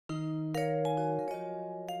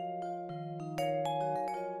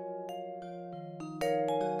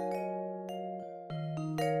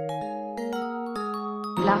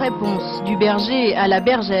La réponse du berger à la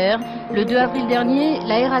bergère. Le 2 avril dernier,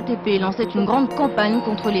 la RATP lançait une grande campagne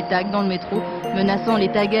contre les tags dans le métro, menaçant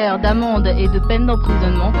les taggers d'amendes et de peines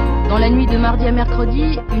d'emprisonnement. Dans la nuit de mardi à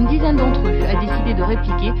mercredi, une dizaine d'entre eux a décidé de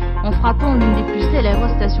répliquer en frappant l'une des plus célèbres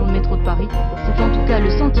stations de métro de Paris. C'est en tout cas le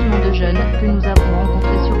sentiment de jeunes que nous avons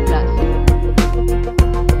rencontrés sur place.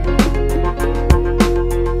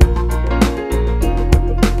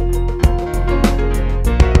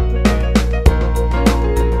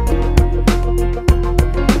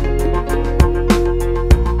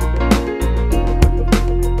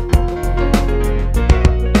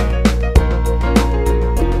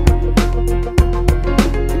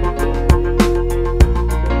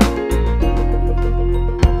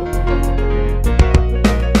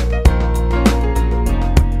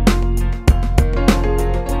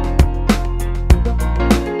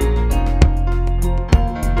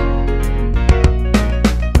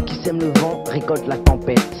 La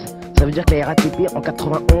tempête. Ça veut dire que la RATP en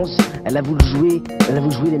 91, elle a voulu jouer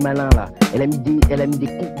les malins là. Elle a mis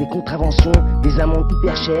des contraventions, des amendes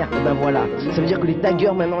hyper chères, et ben voilà. Ça veut dire que les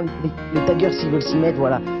taggers maintenant, les taggers s'ils veulent s'y mettre,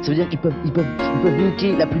 voilà. Ça veut dire qu'ils peuvent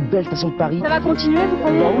niquer la plus belle station de Paris. Ça va continuer, vous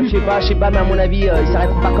croyez? Bon, oui, je sais pas, mais à mon avis, ils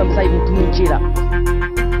s'arrêteront pas comme ça, ils vont tout niquer là.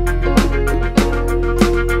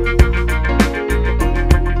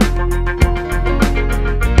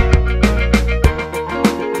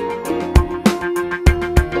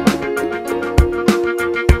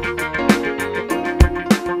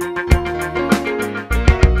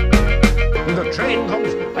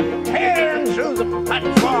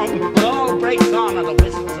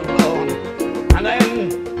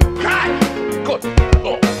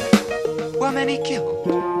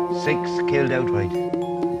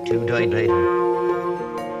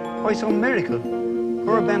 By some miracle,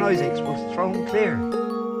 poor Ben Isaacs was thrown clear.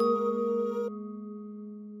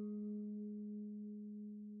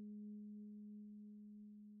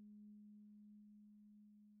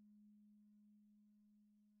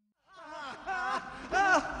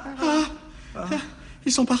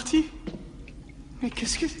 Ils sont partis? Mais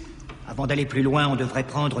qu'est-ce que... Avant d'aller plus loin, on devrait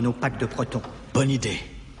prendre nos packs de protons. Bonne idée.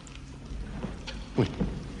 Oui.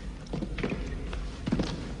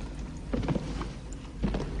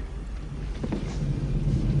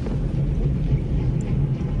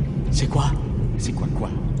 C'est quoi? C'est quoi?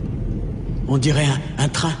 On dirait un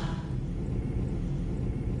train.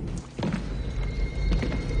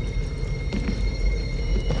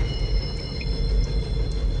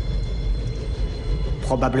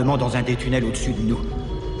 Probablement dans un des tunnels au-dessus de nous.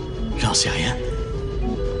 J'en sais rien.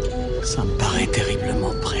 Ça me paraît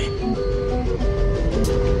terriblement près.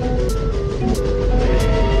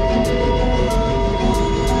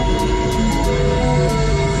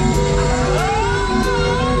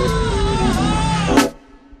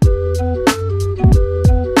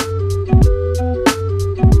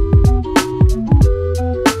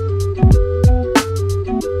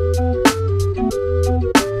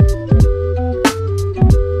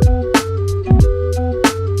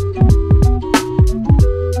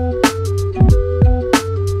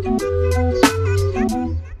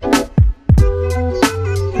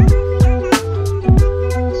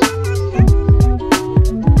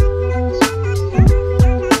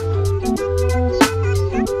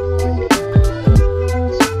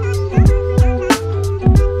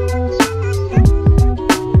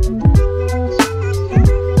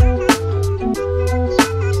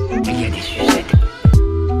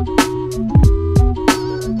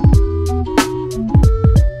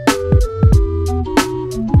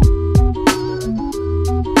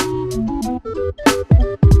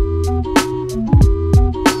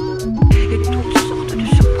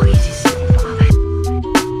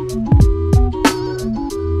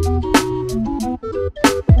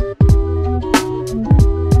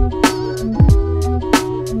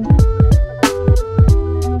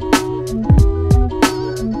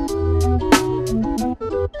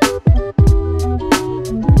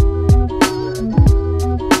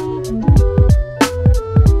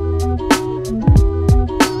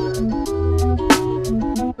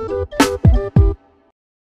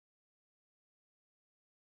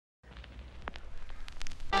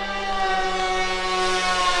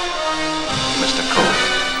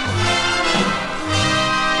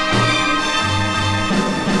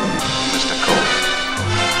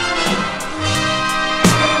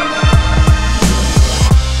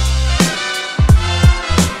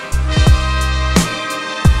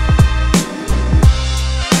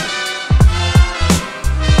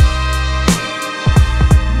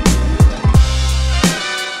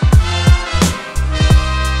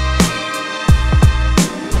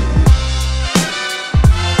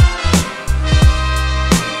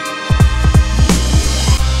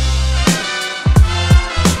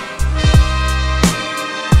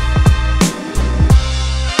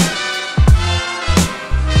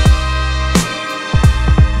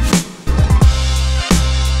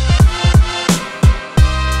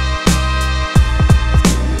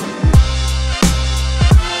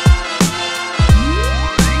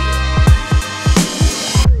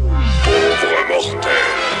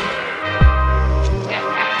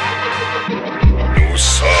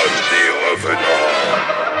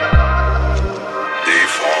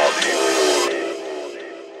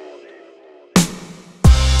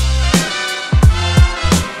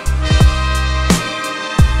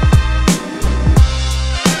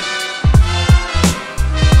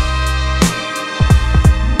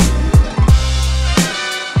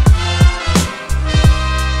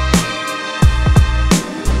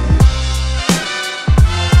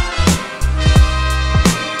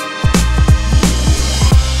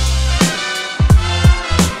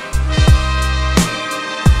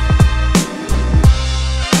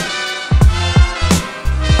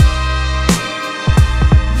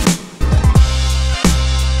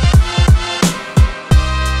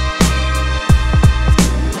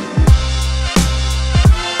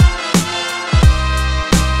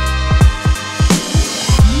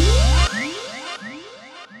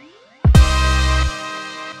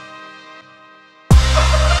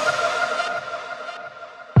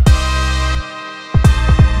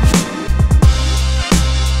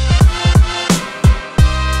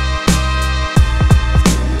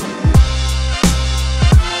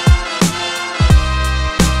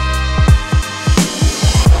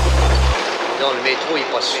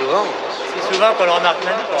 souvent qu'on le remarque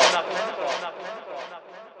même pas.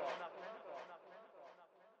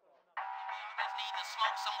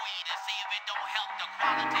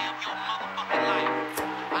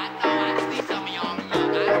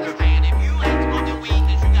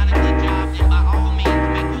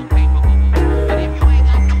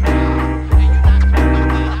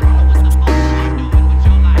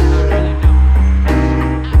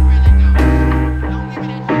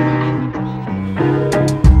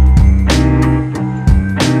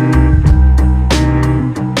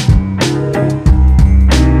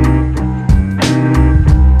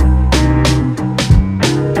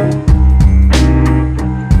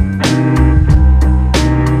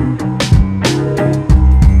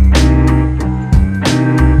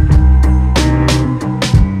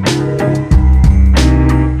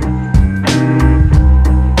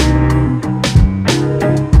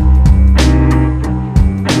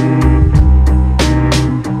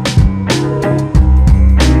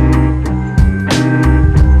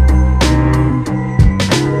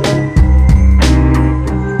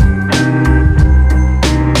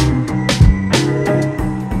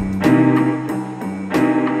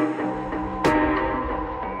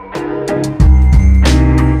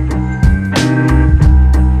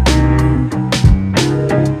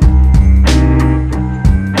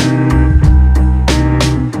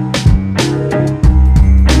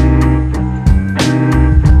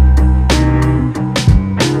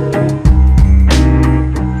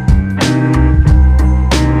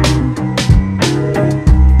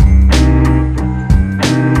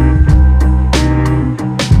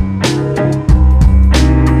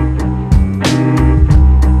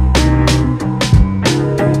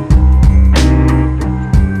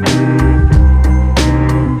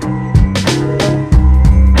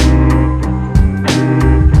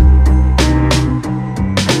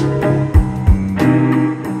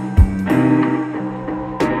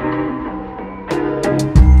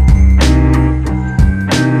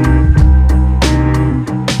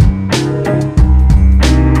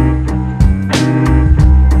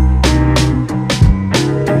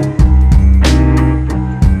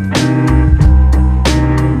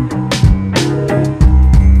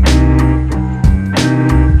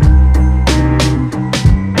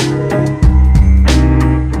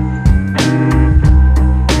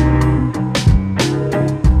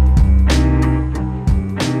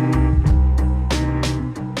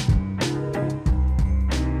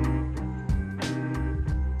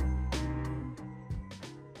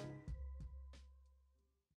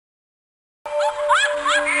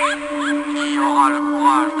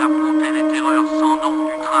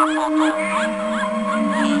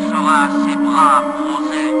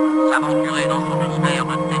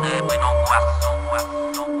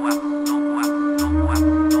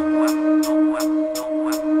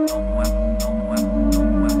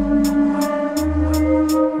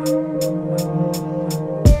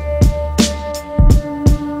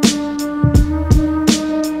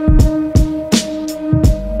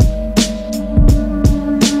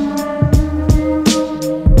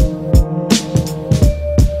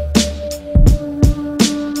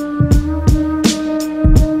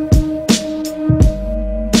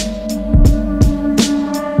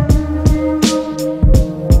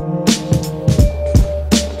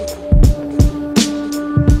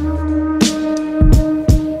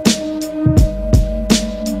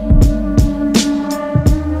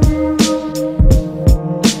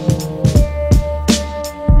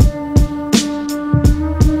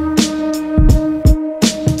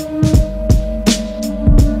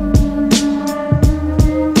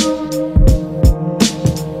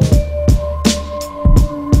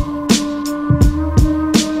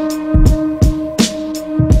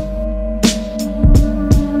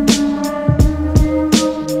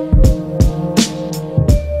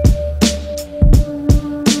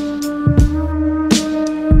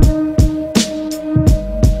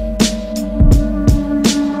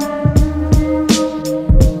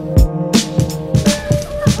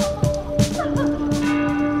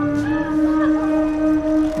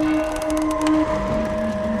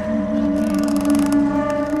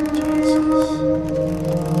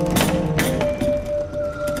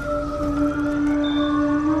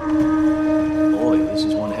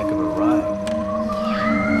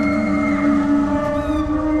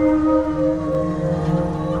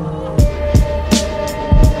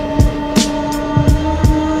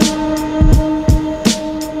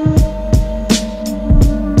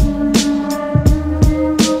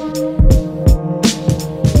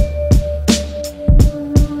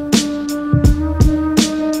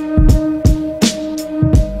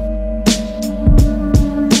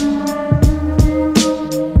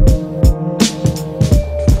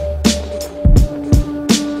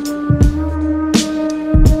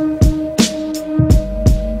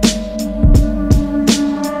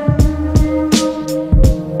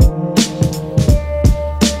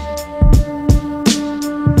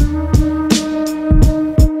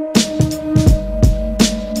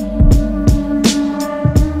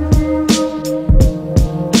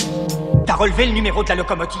 relevé le numéro de la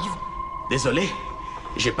locomotive? Désolé,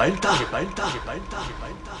 j'ai pas eu le temps.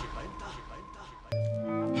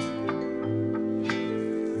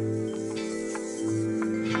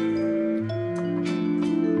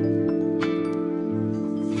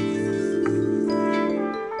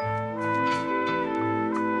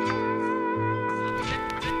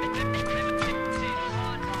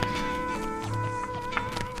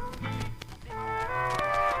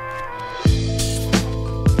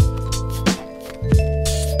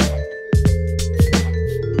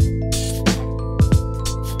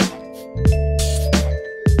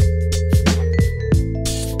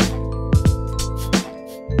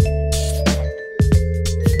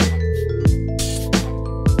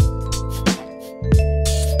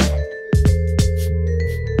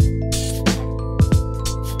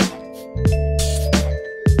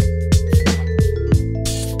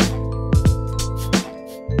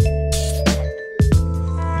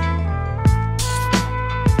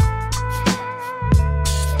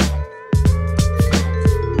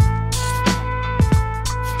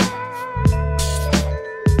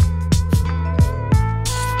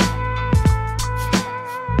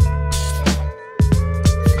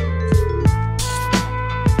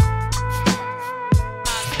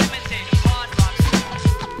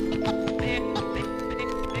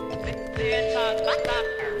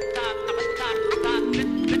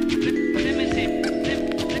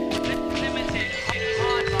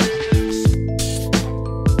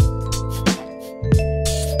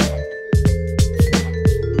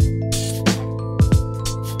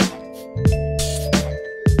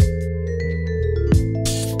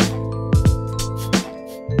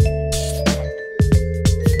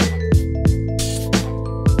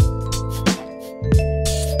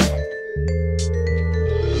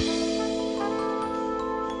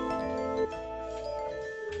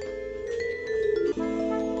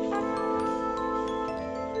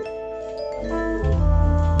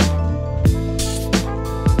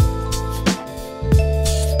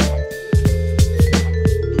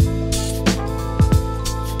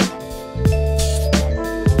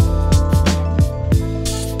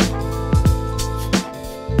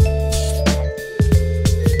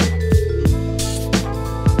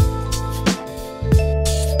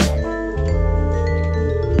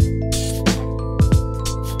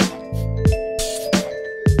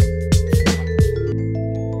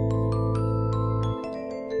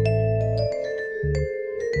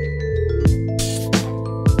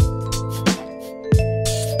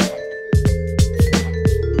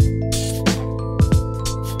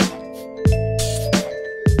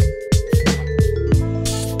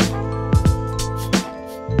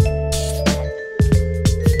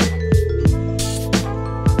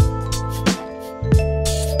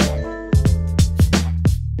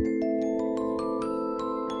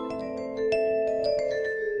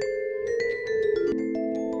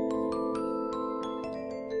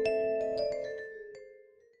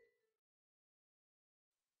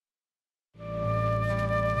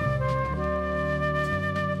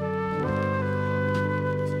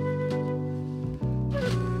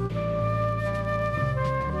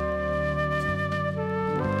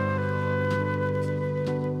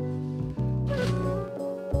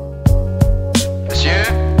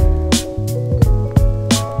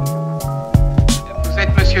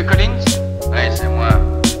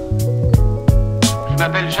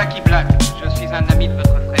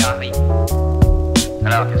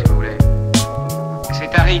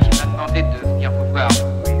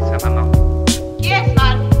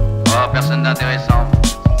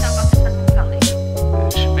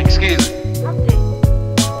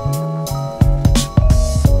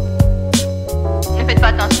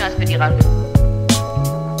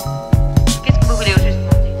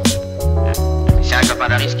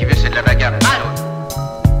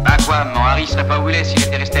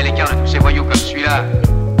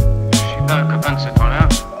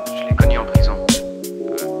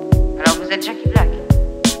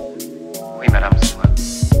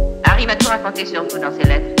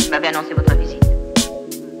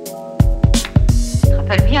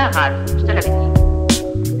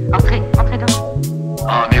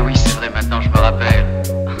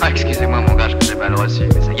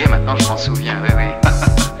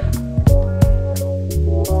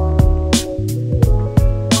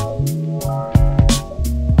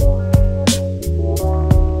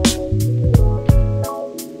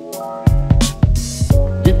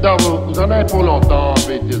 Vous en avez pour longtemps,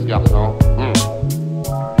 bêtise garçon.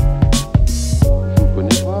 Je vous connais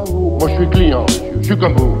pas, vous. Moi, je suis client, monsieur. Je suis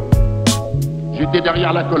comme vous. J'étais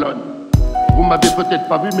derrière la colonne. Vous m'avez peut-être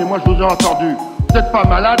pas vu, mais moi, je vous ai entendu. Vous êtes pas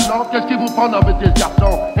malade, non? Qu'est-ce qui vous prend d'embêter ce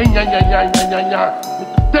garçon? Et gna gna gna gna gna gna.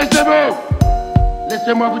 Taisez-vous!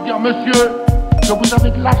 Laissez-moi vous dire, monsieur, que vous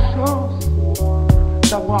avez de la chance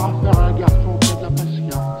d'avoir affaire à un garçon qui a de la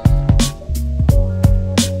patience.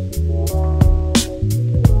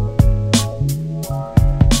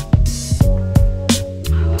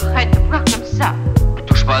 Arrête de boire comme ça. Ne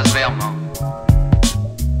touche pas à ce verre, moi.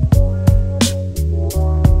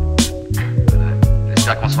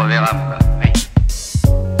 J'espère qu'on se reverra, mon gars. Oui.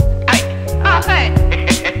 Arrête.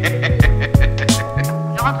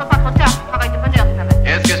 Ne rentre pas trop tard, tu travailles de bonne heure ce matin.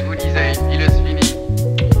 Qu'est-ce que je vous disais? Il est fini.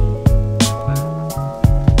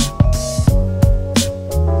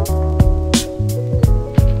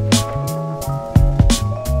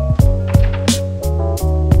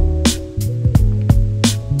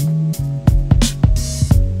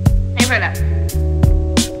 Et voilà.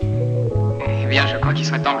 Eh bien, je crois qu'il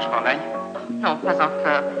serait temps que je m'en aille. Non, pas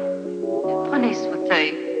encore. Prenez ce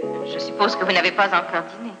fauteuil. Je suppose que vous n'avez pas encore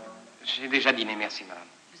dîné. J'ai déjà dîné, merci, madame.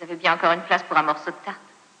 Vous avez bien encore une place pour un morceau de tarte.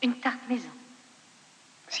 Une tarte maison.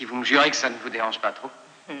 Si vous me jurez que ça ne vous dérange pas trop.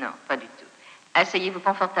 Non, pas du tout. Asseyez-vous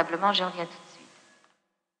confortablement, je reviens tout de suite.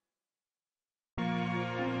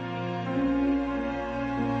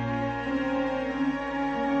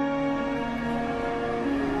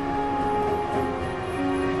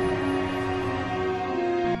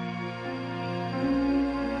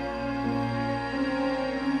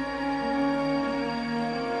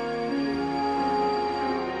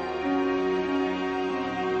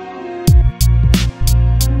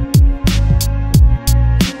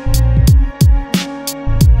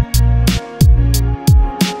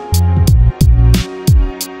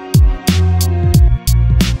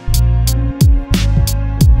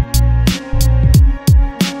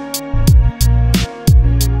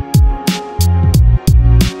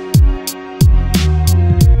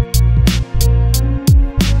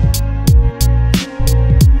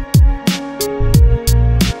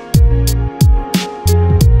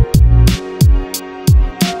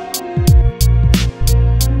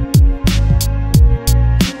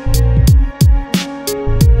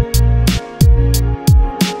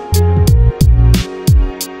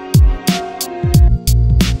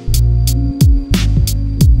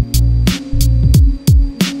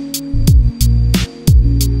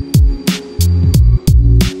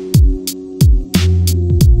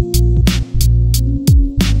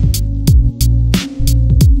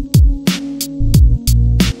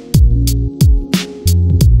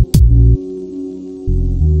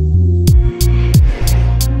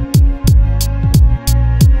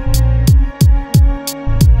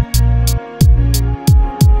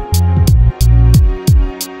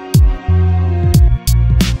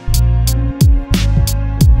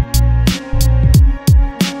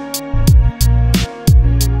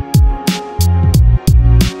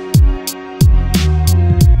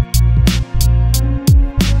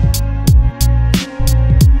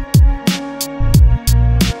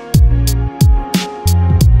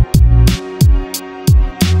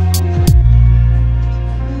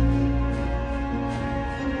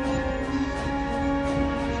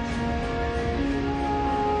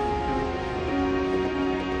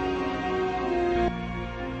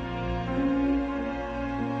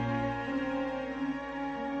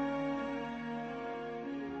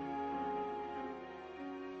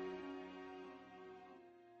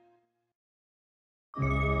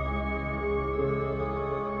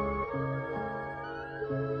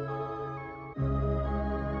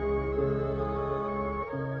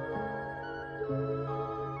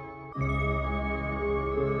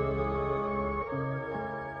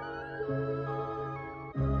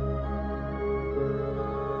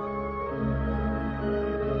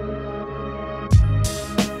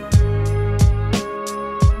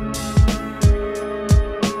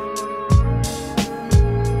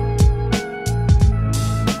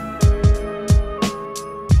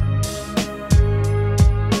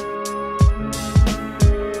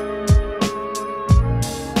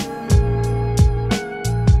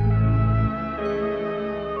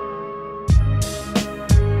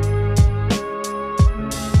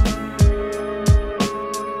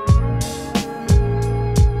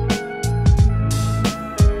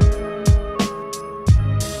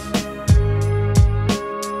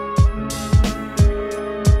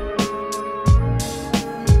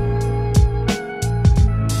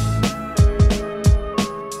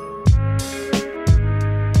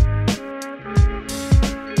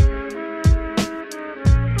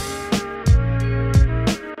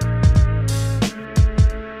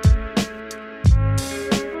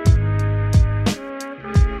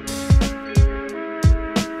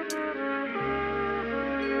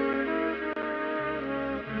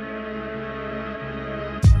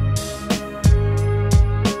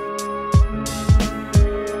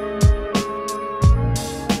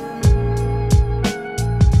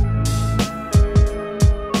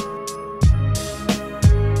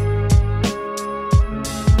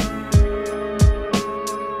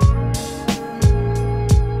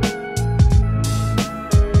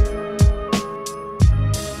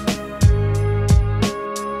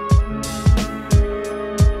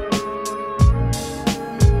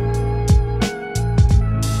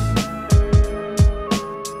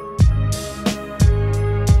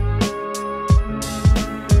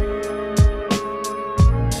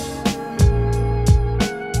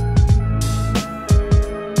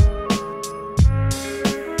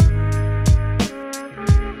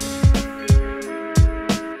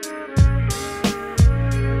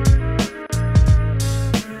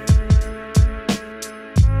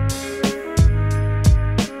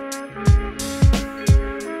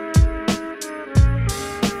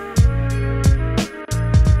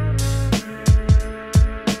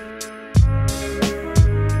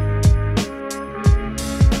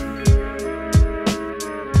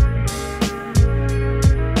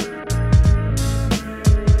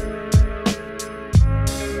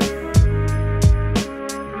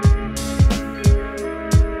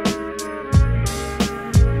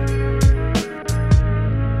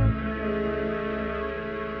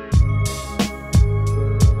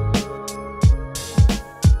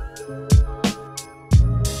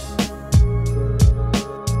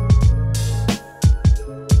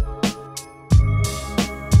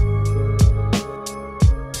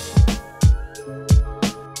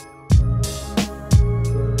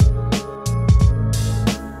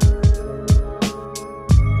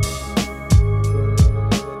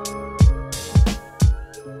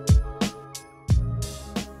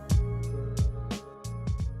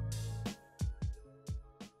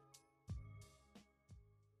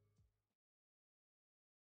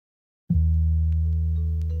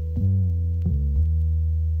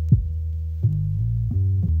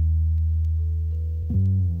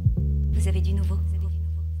 Vous avez du nouveau?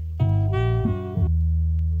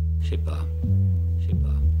 Je sais pas.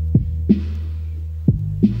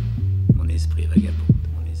 Mon esprit vagabonde.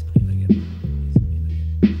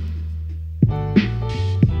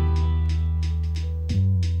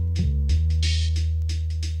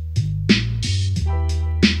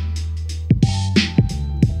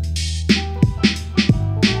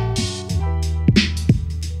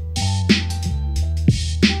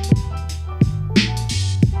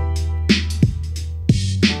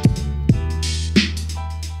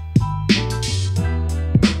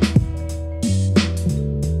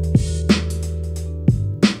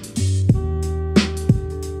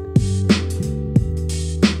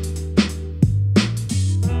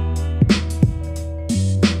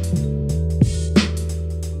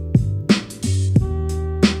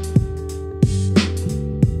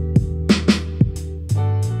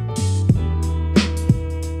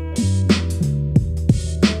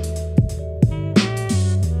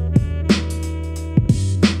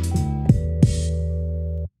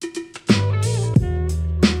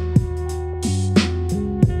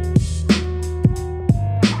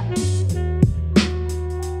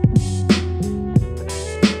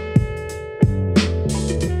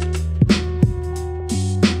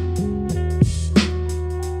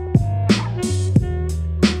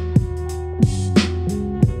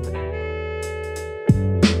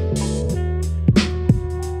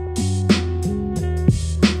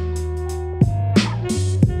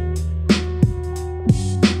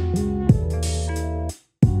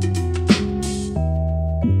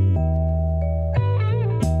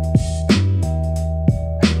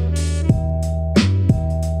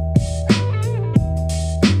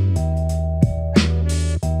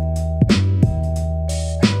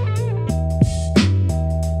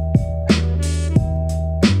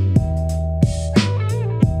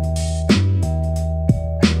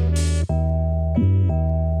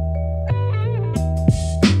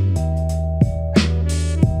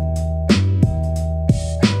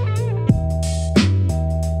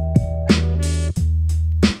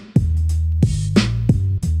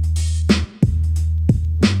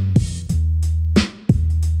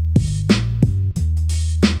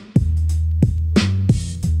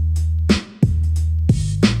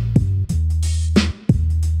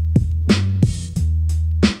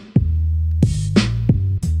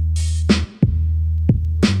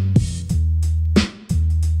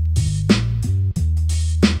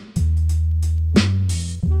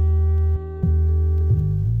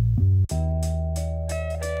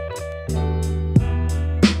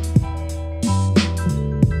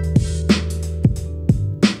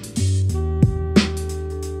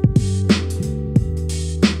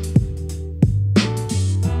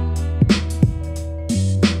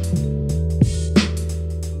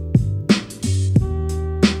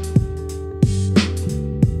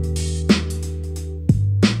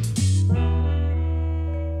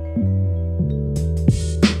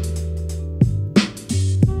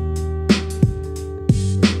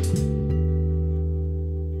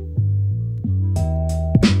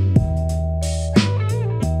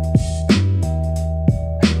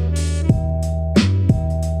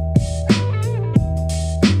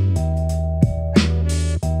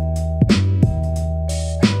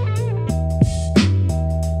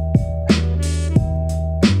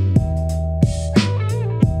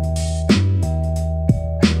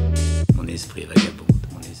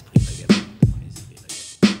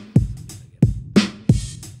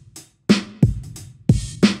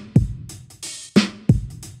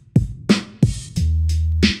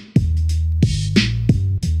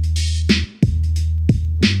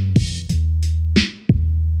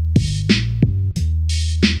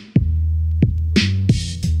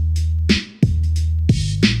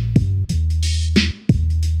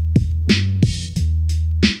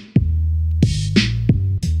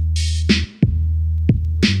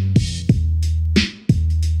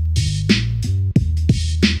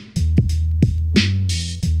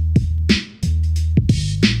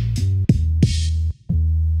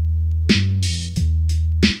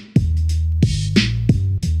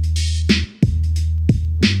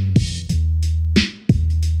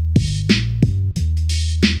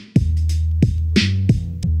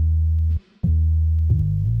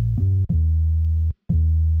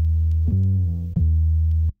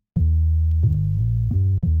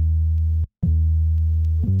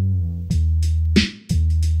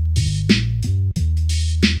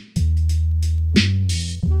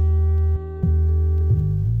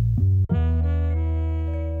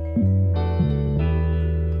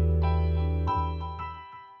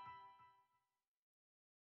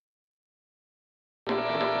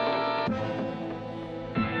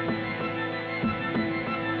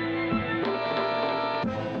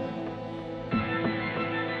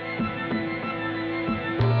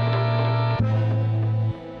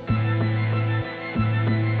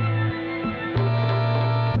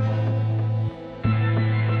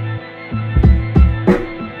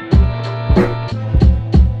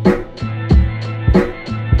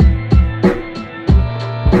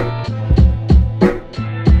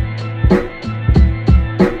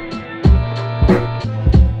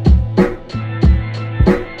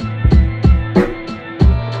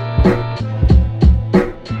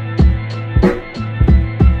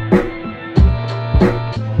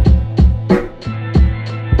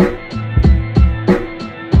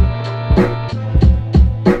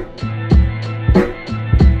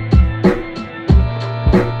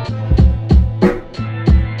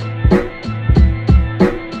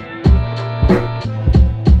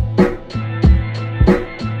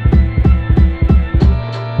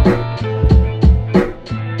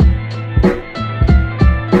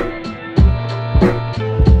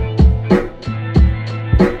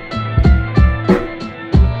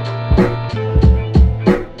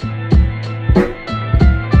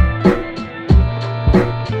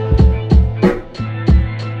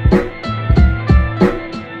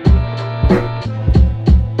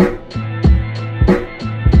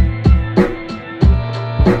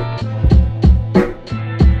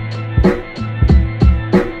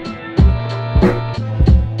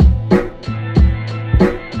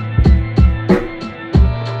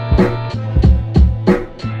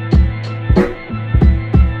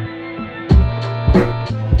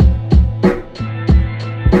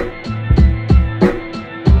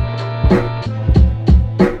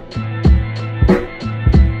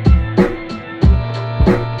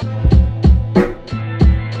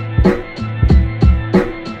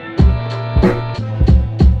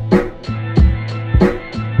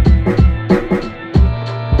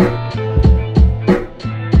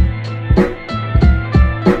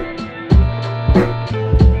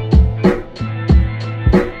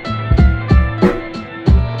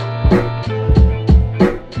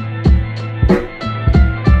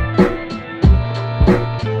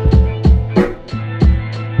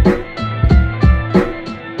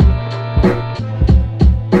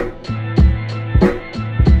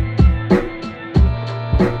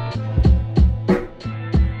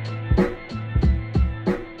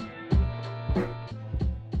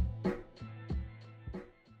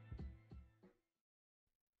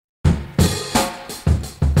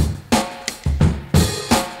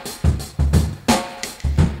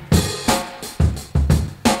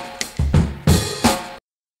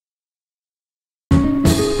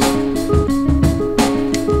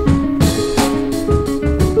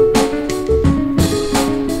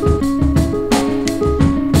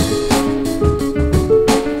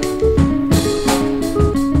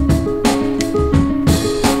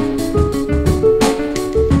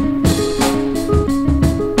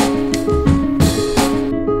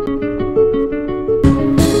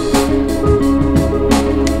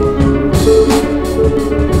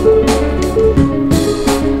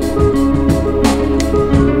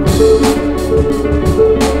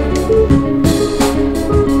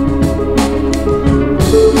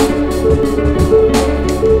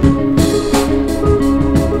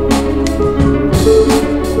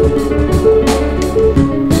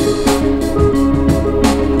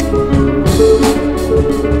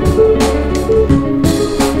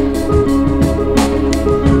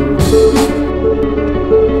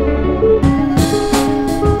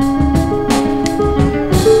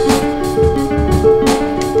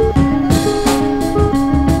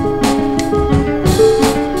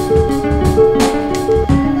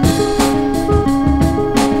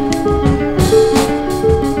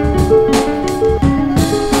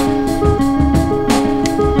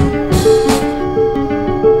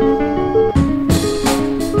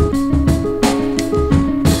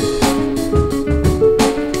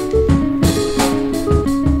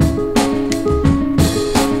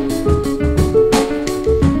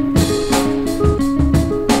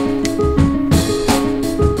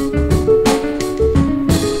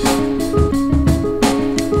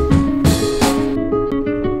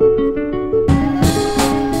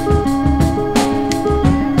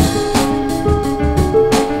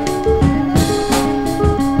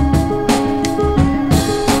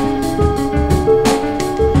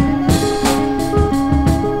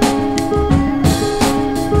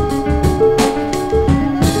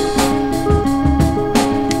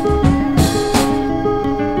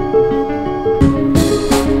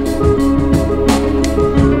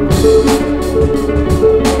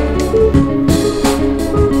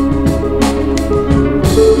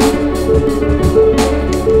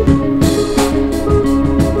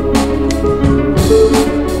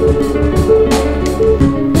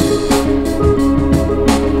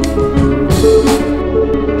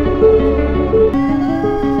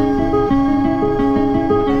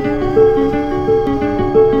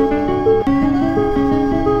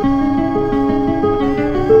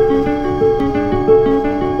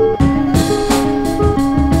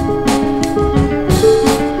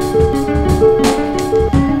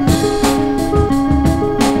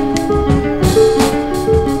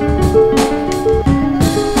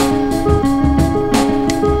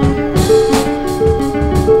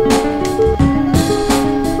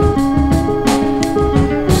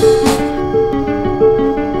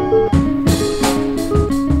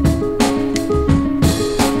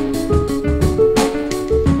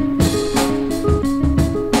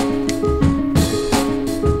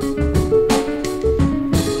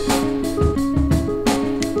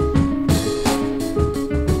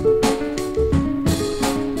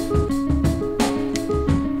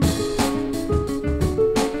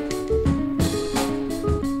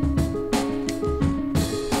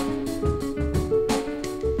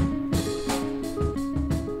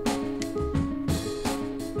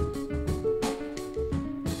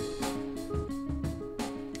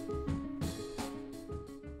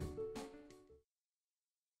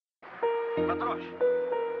 ما تروحش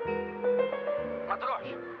ما تروحش.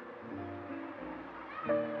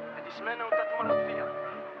 هذه سمانة وانت تمرض فيها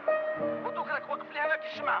ودوك راك واقف لي هناك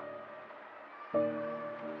الشمعة.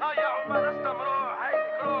 ها يا عمر اسلم روح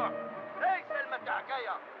هايدك روح. هاي سلمى تاع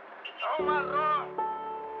حكاية. عمر روح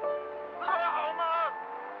روح عمر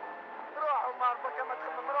روح عمر بكا ما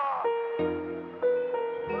تخمم روح.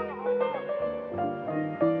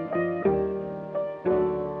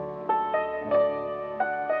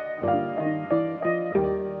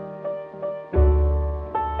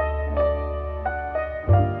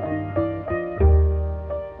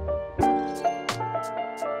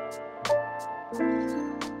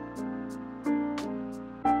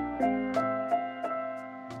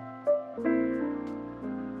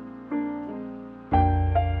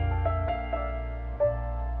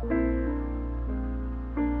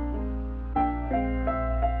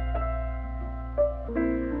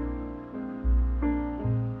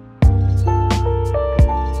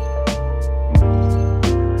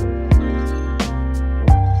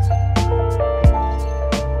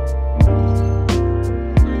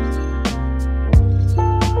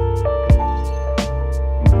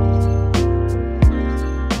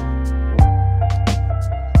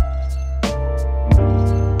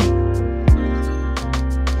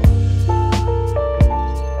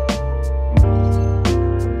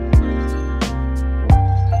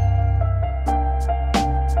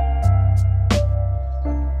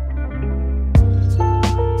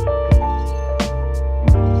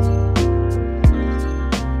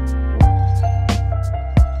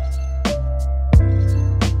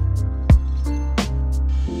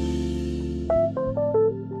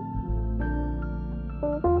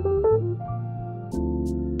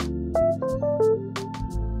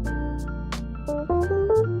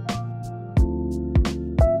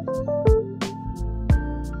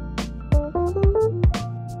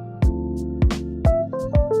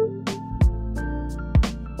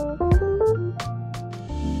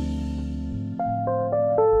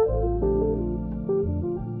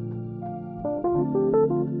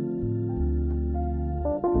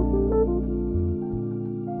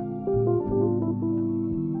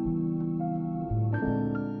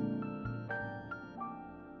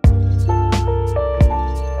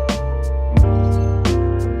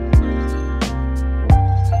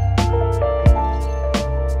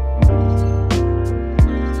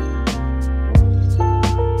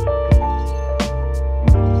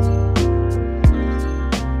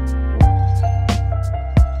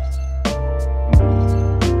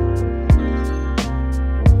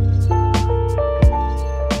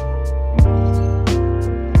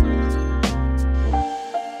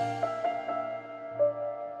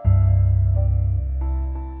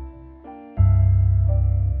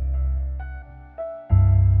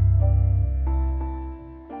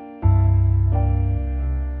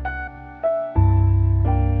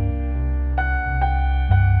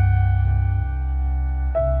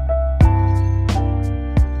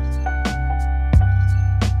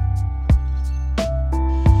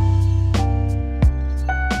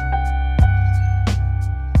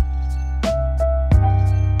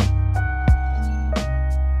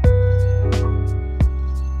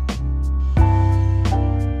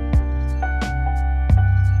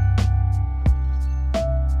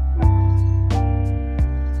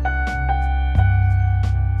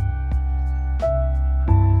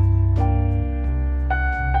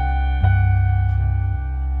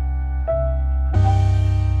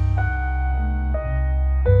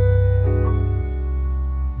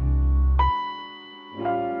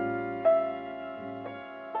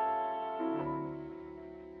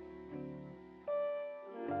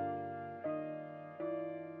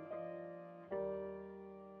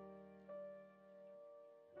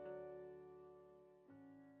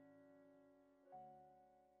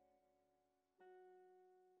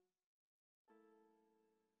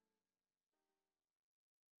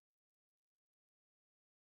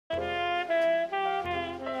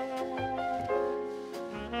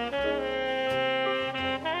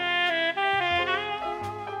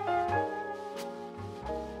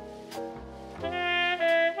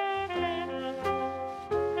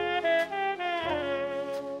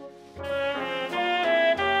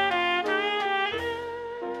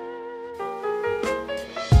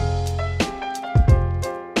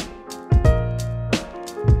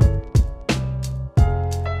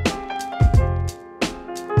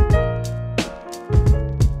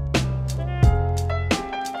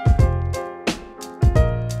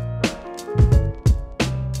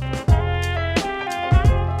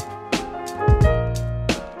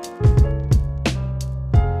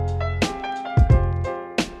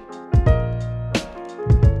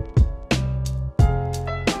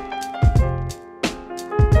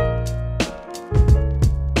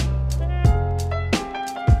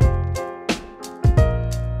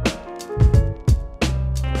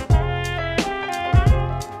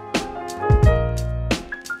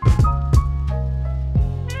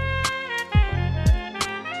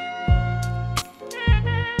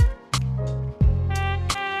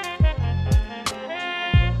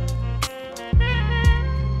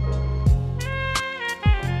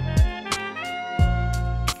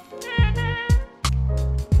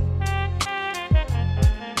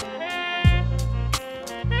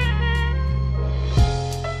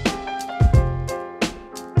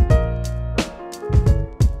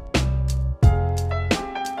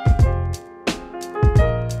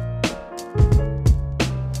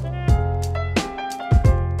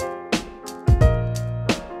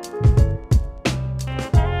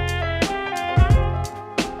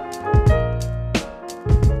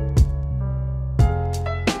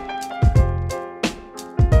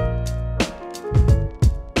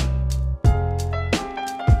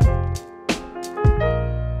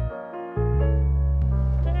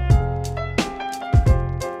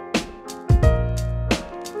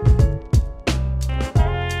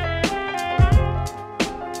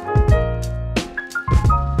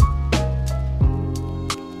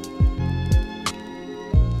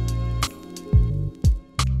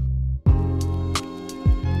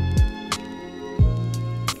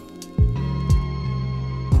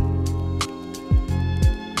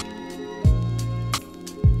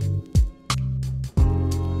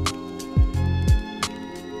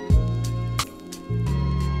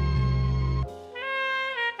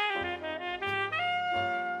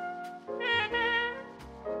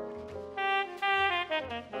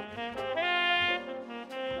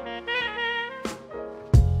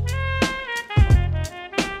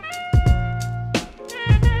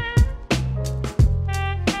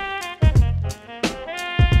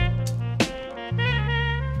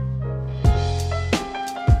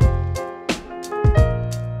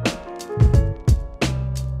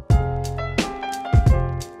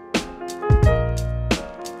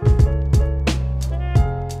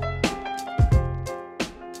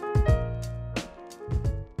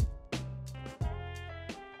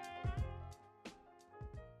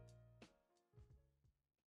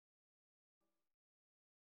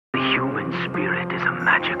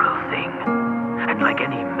 magical thing. And like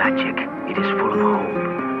any magic, it is full of hope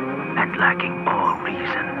and lacking all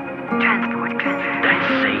reason. Transport. That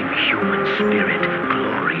same human spirit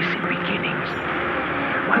glories in beginnings,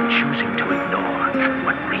 while choosing to ignore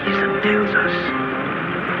what reason tells us.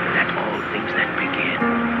 That all things that begin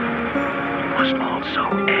must also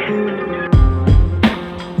end.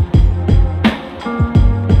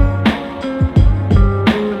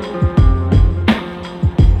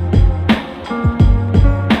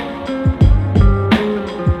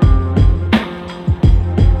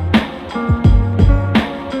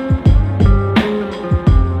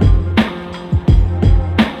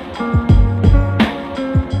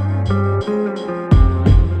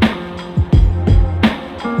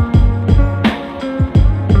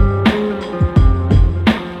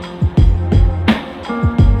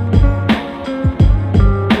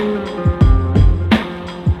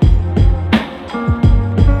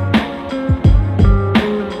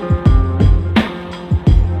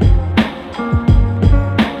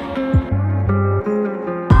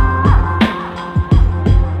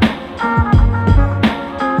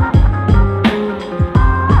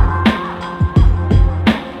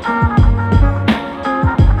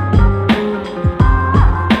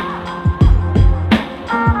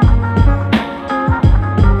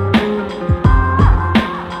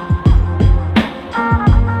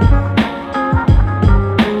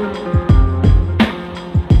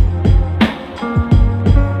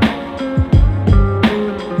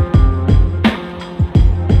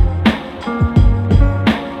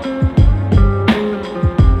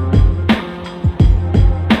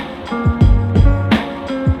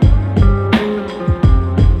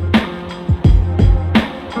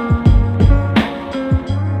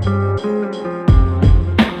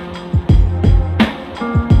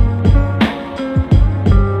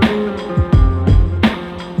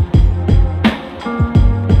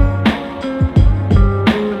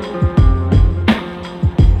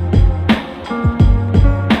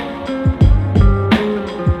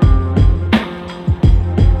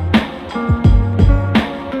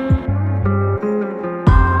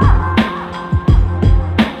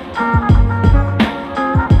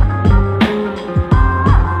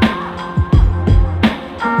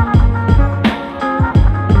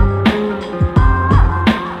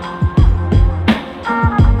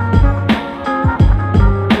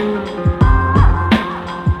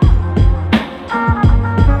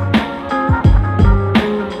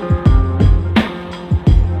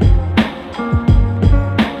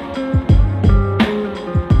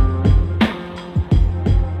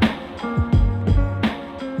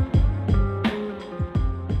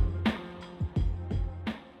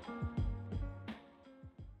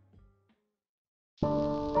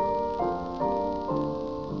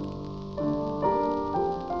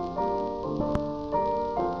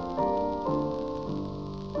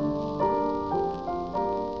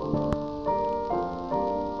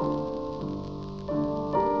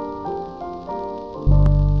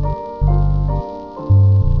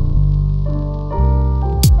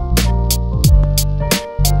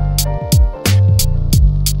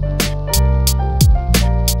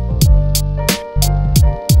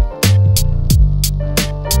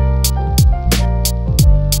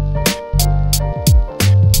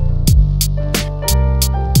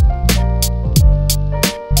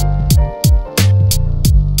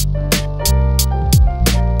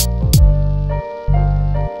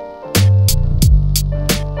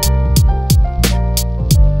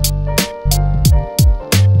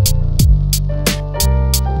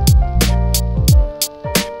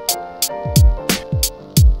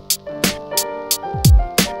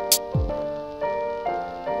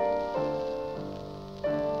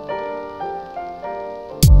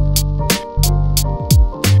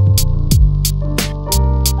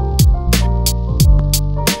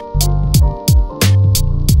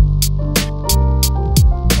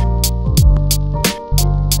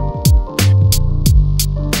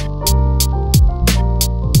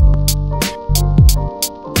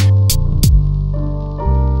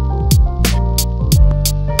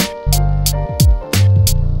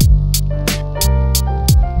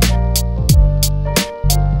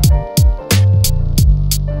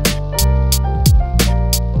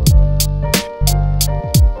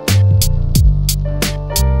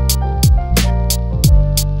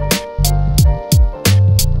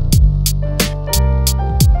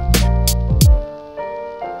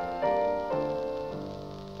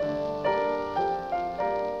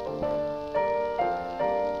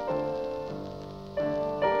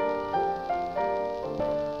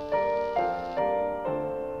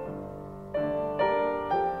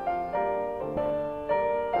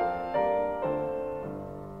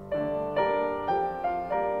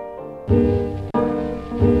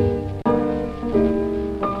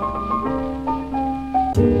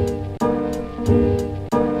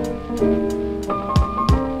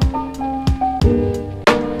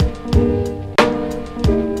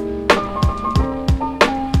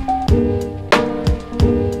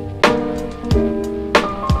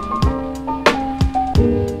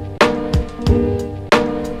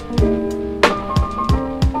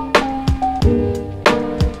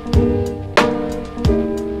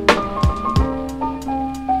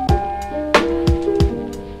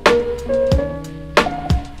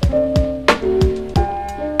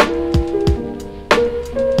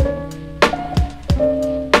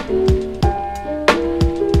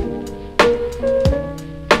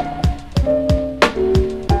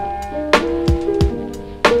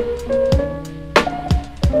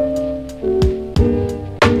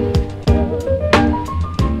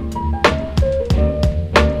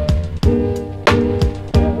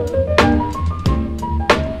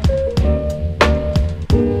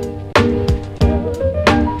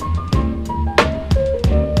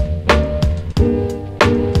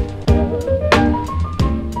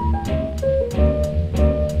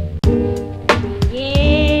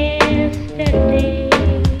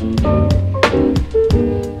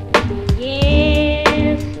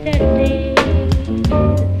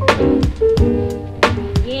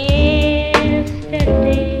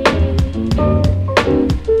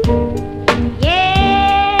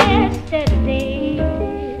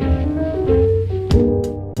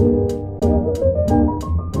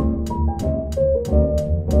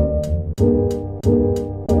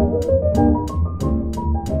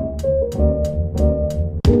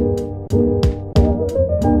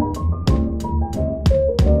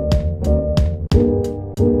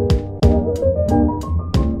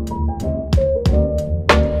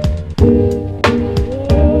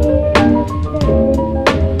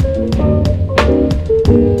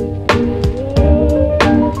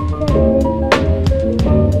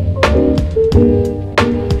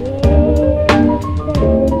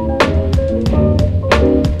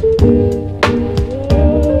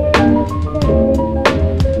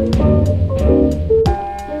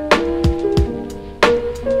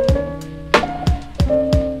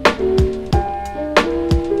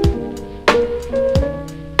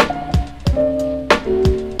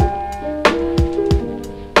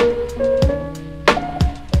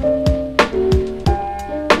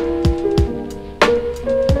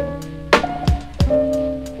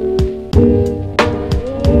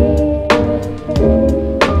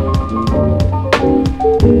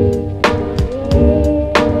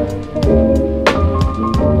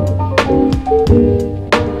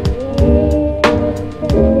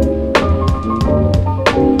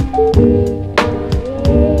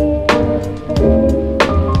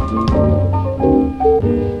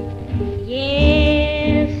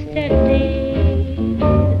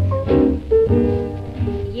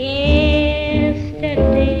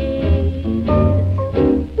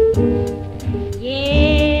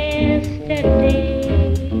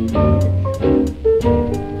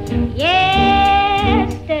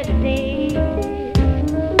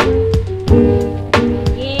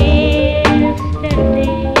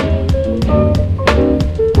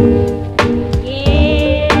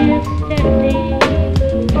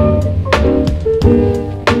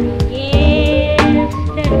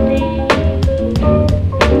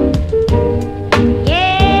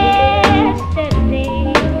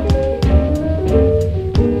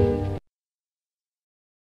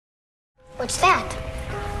 What's that?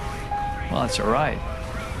 Well, it's a ride.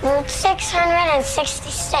 Route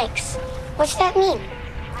 666. What's that mean?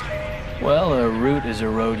 Well, a route is a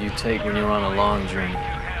road you take when you're on a long journey.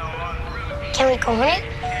 Can we go on it?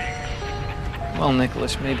 Well,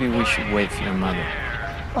 Nicholas, maybe we should wait for your mother.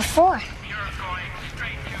 What for?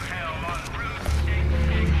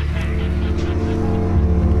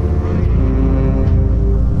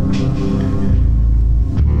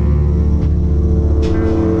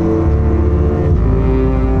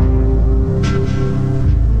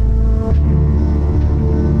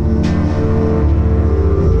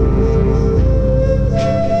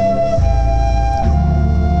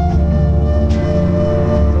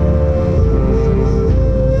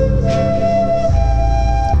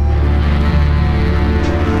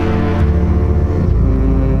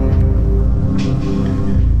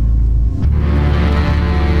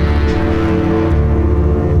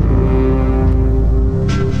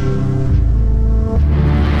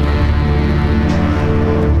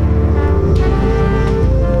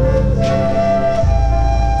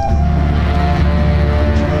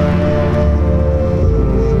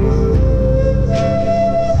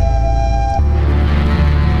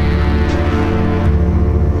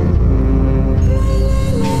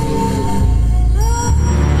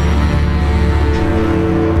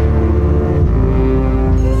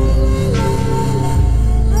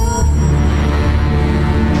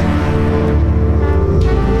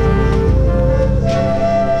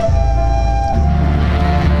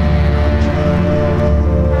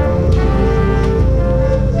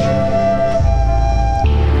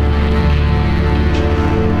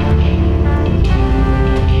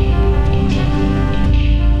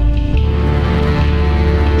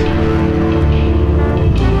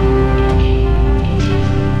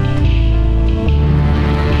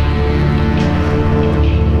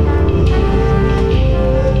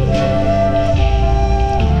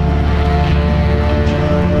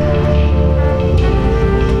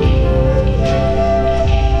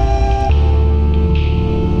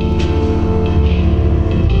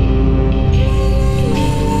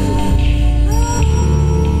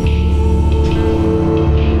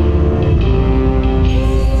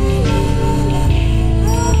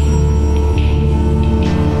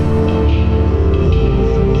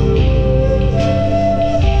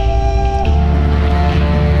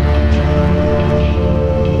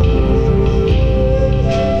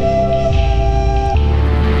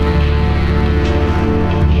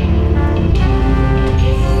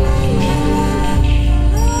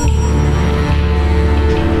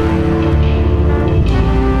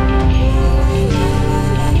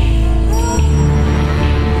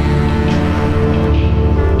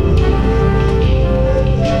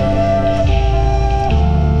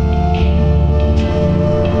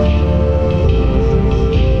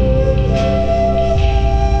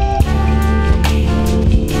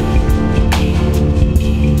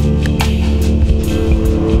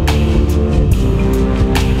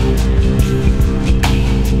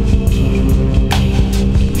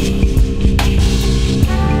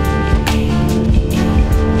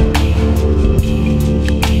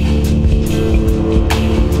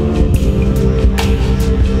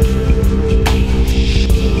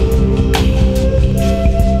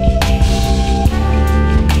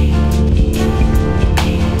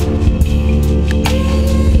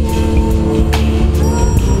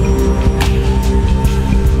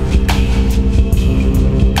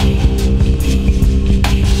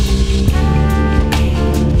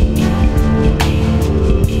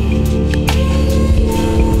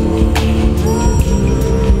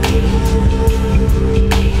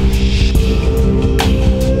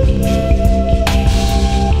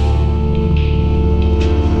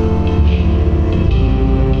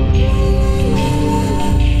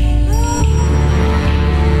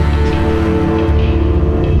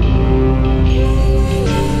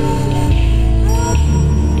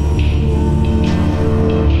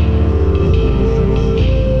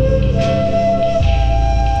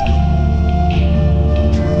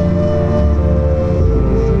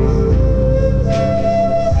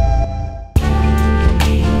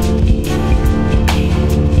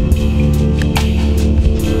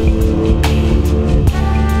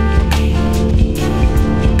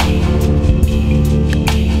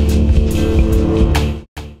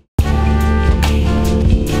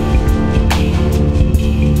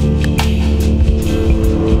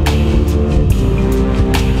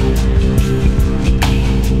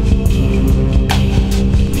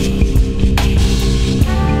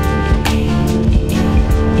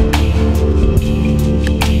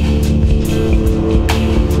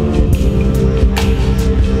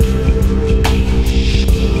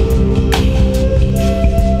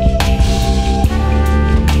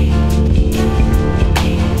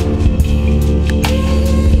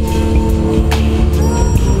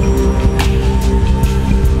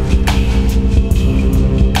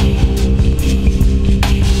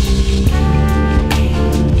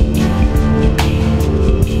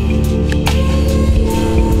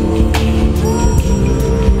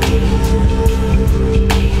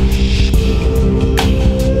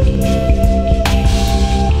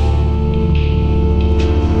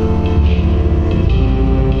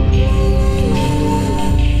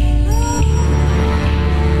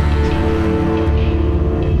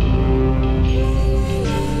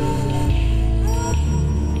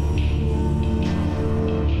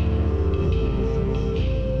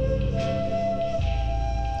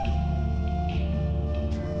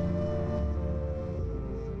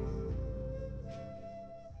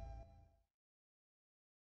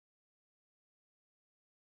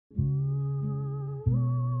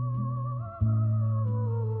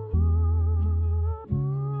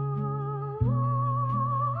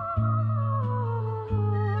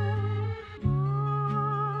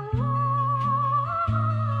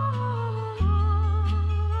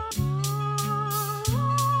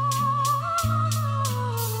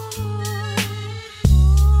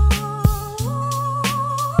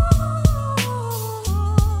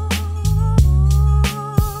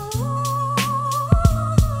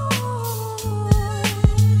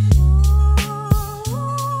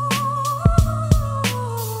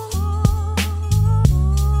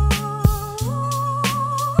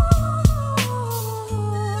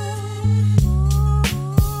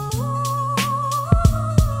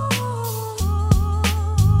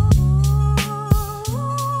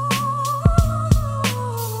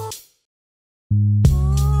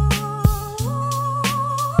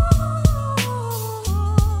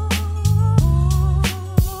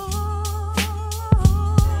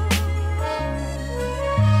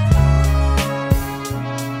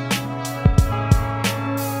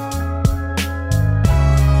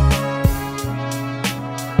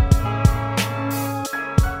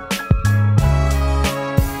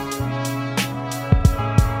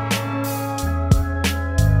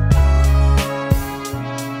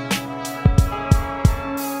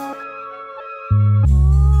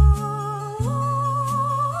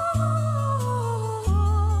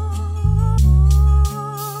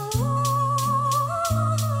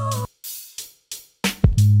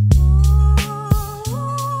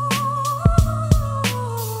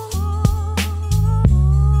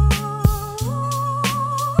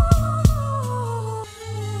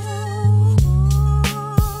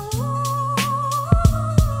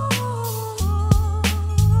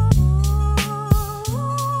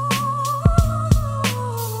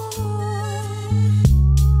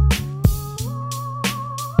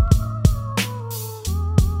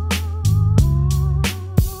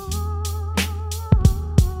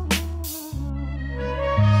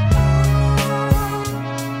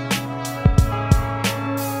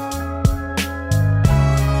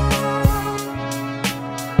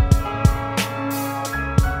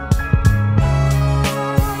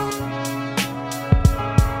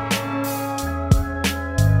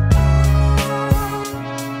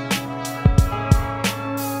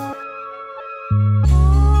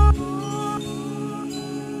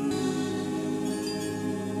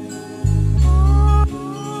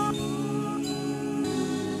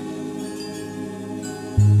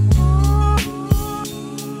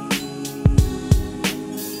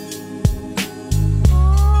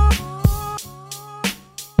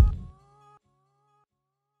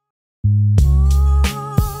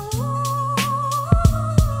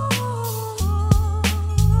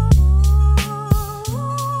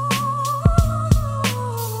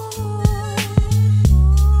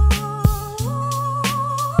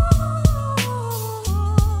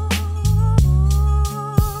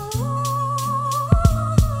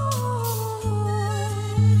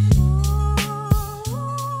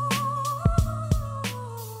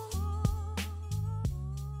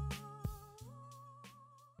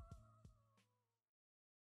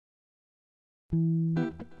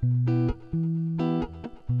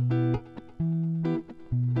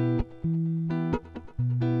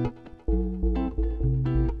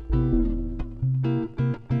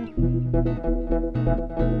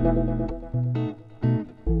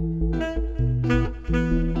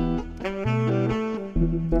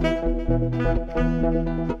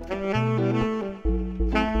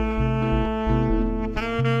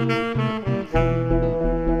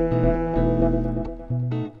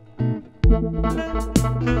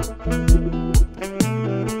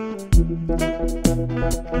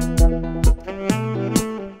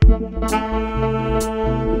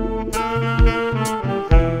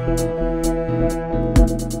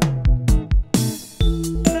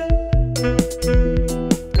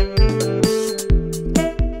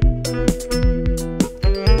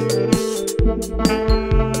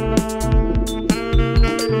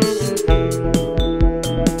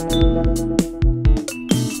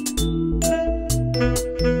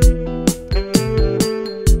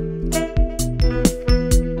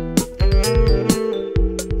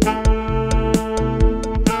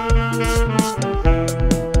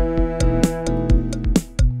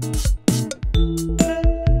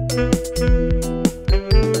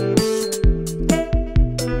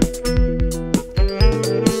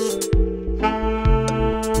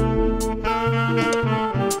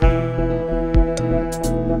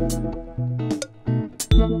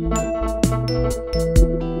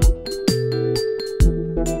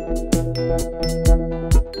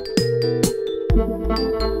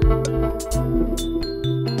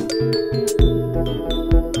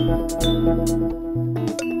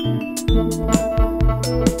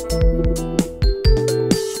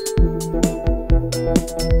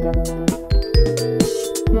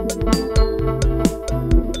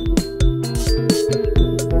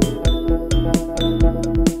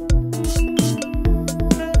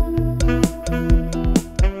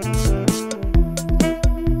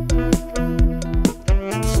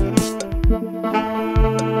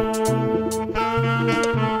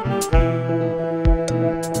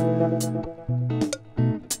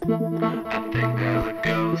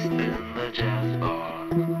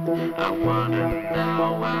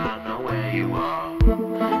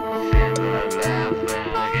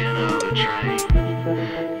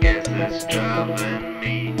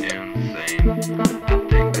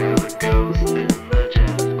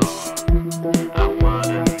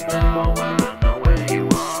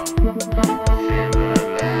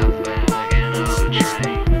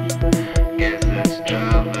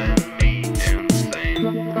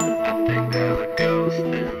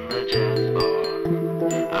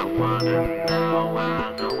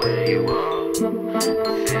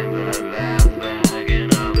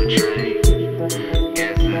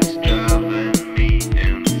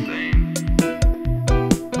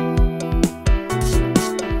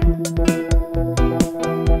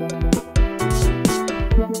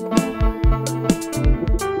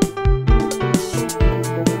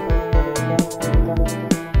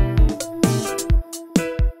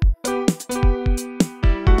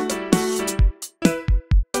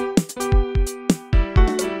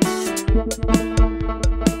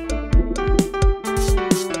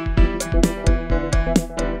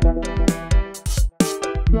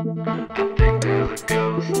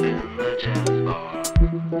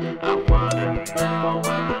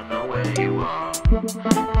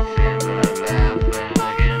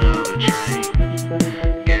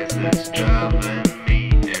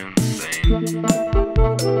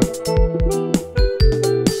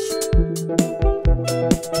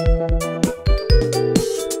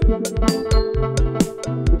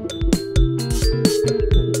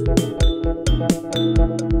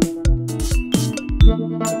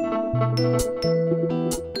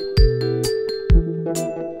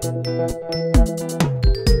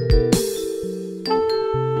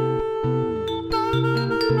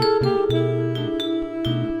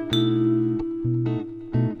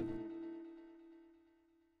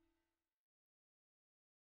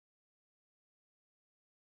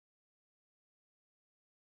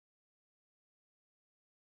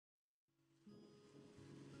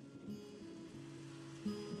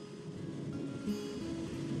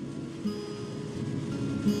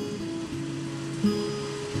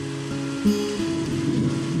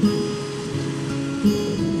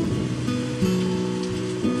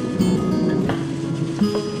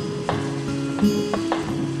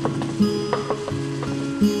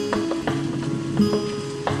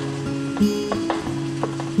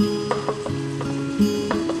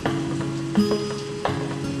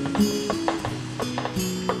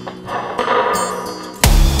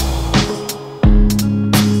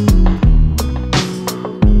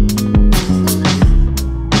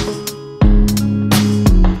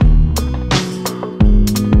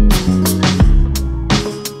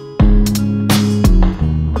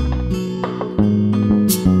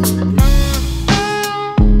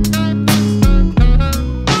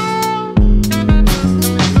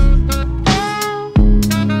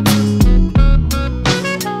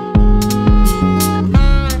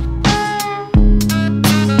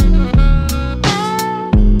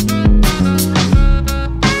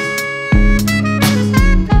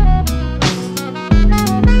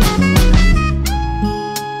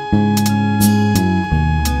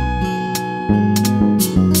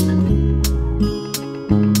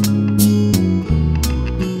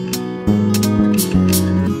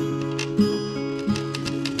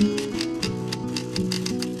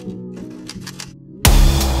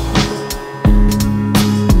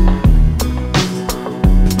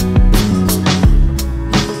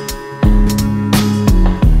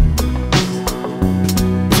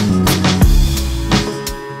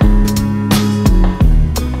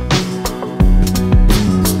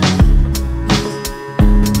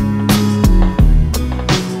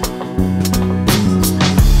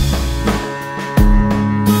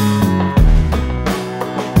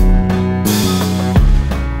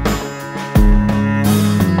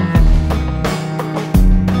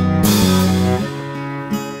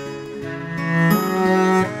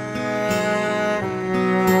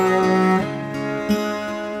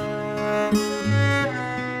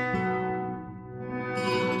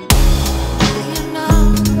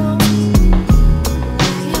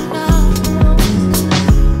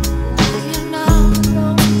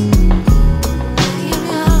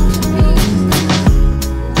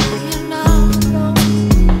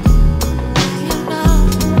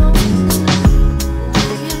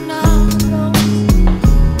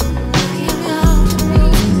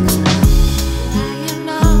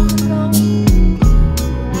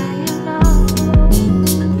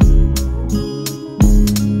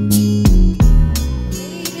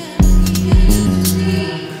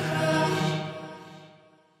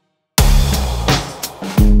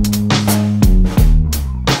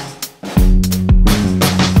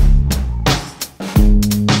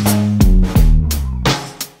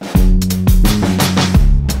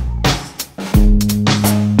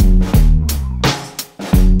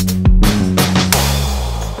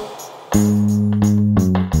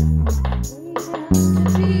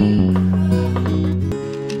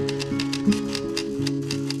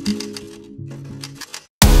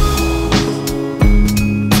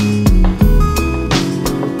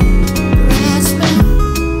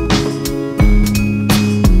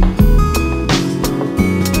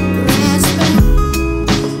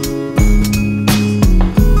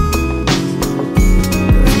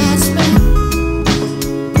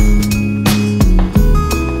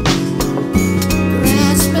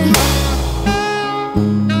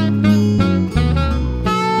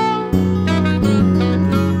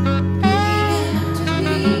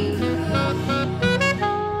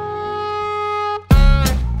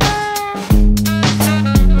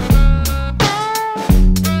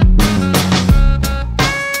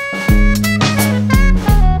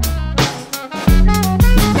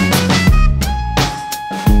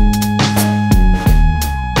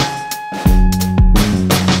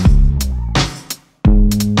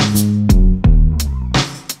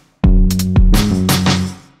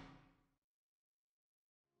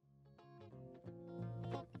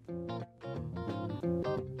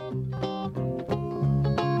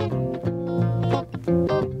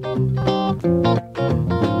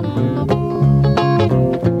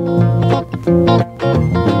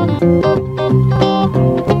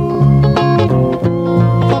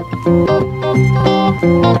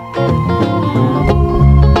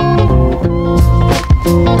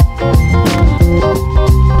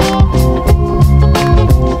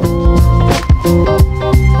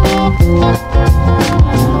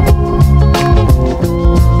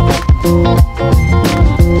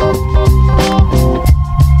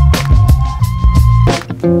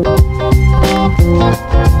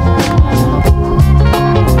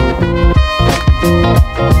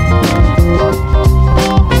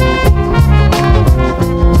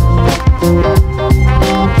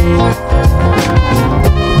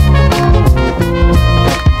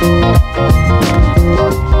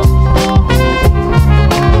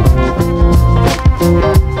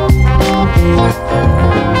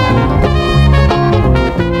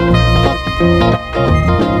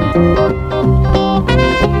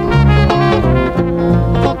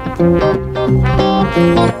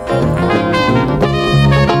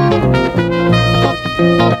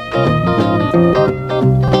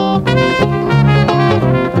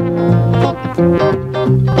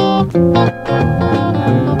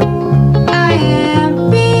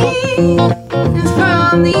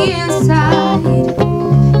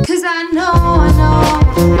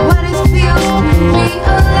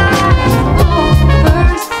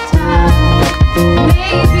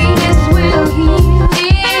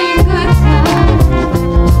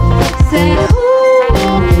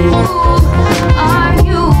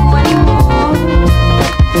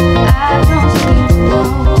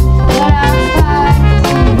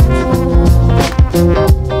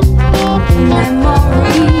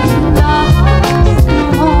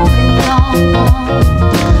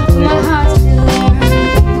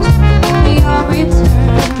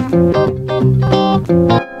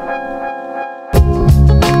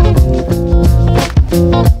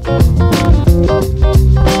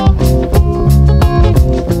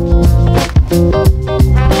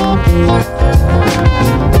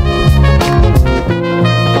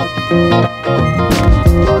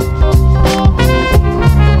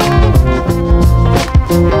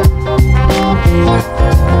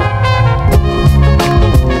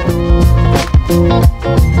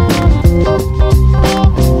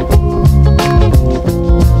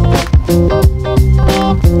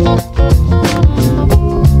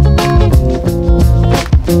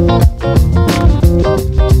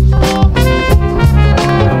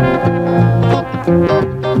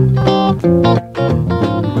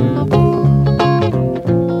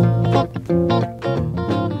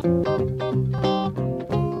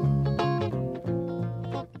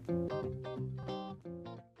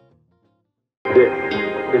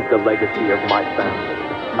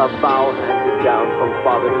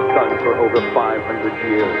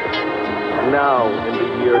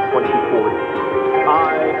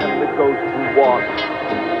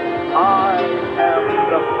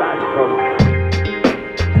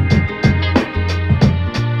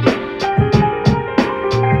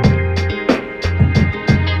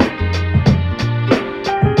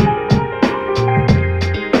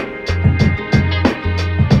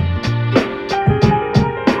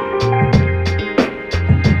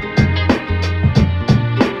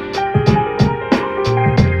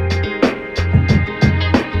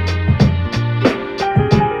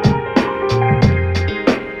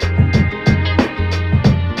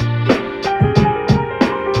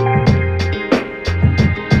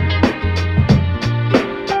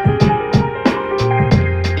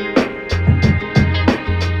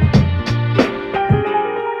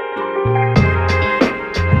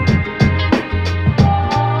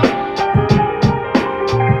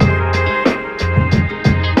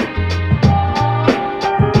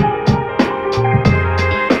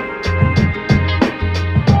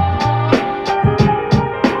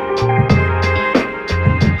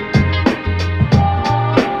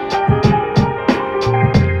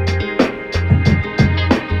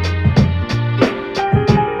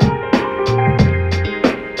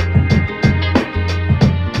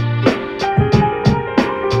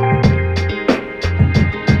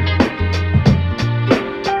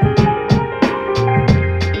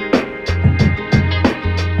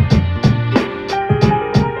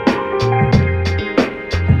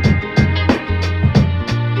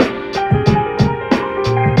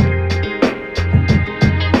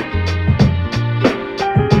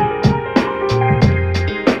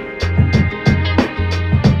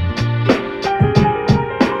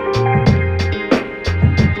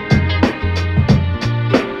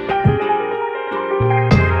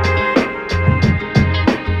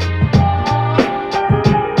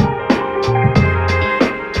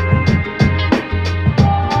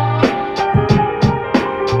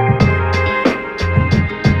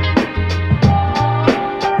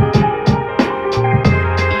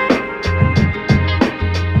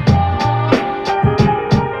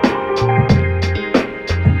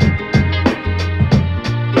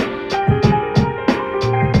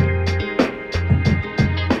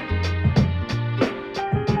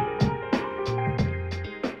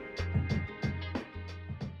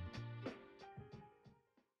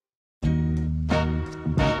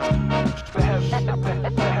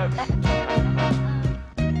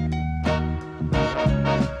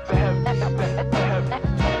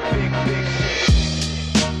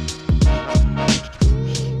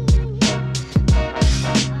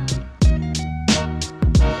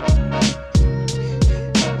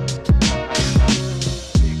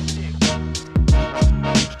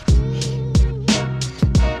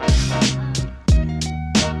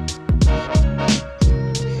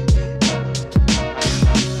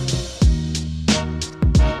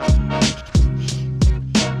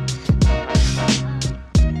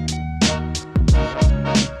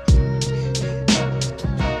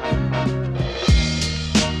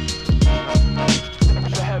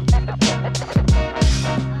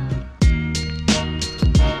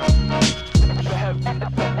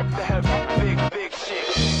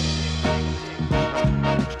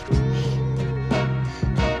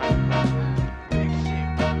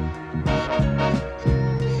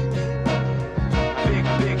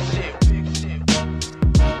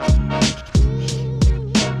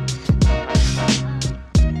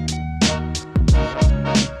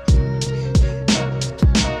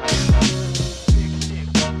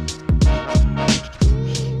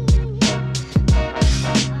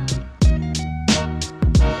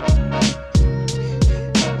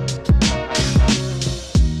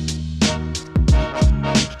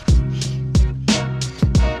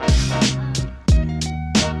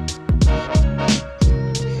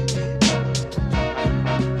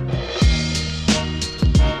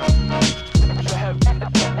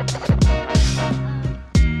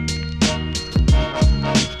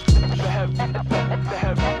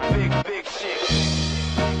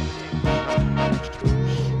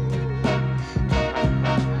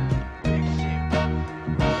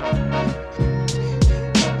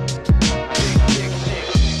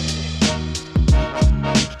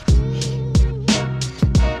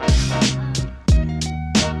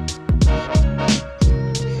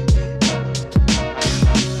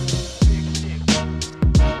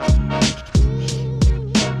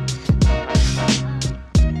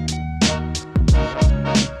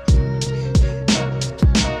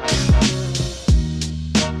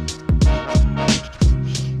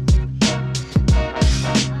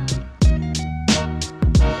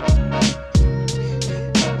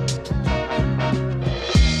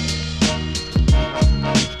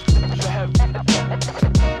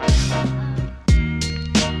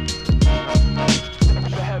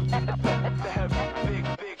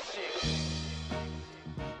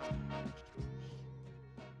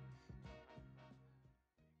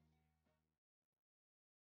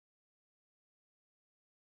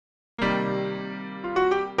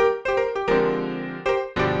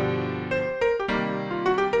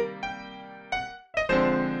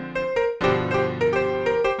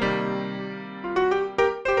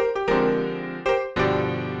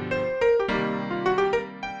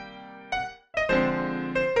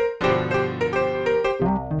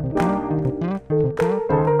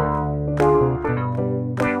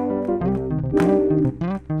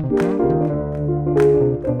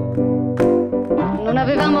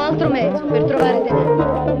 altro mezzo per trovare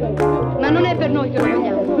denaro. Ma non è per noi che lo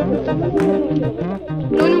vogliamo.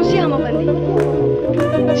 Noi non siamo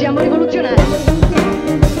banditi. Siamo rivoluzionari.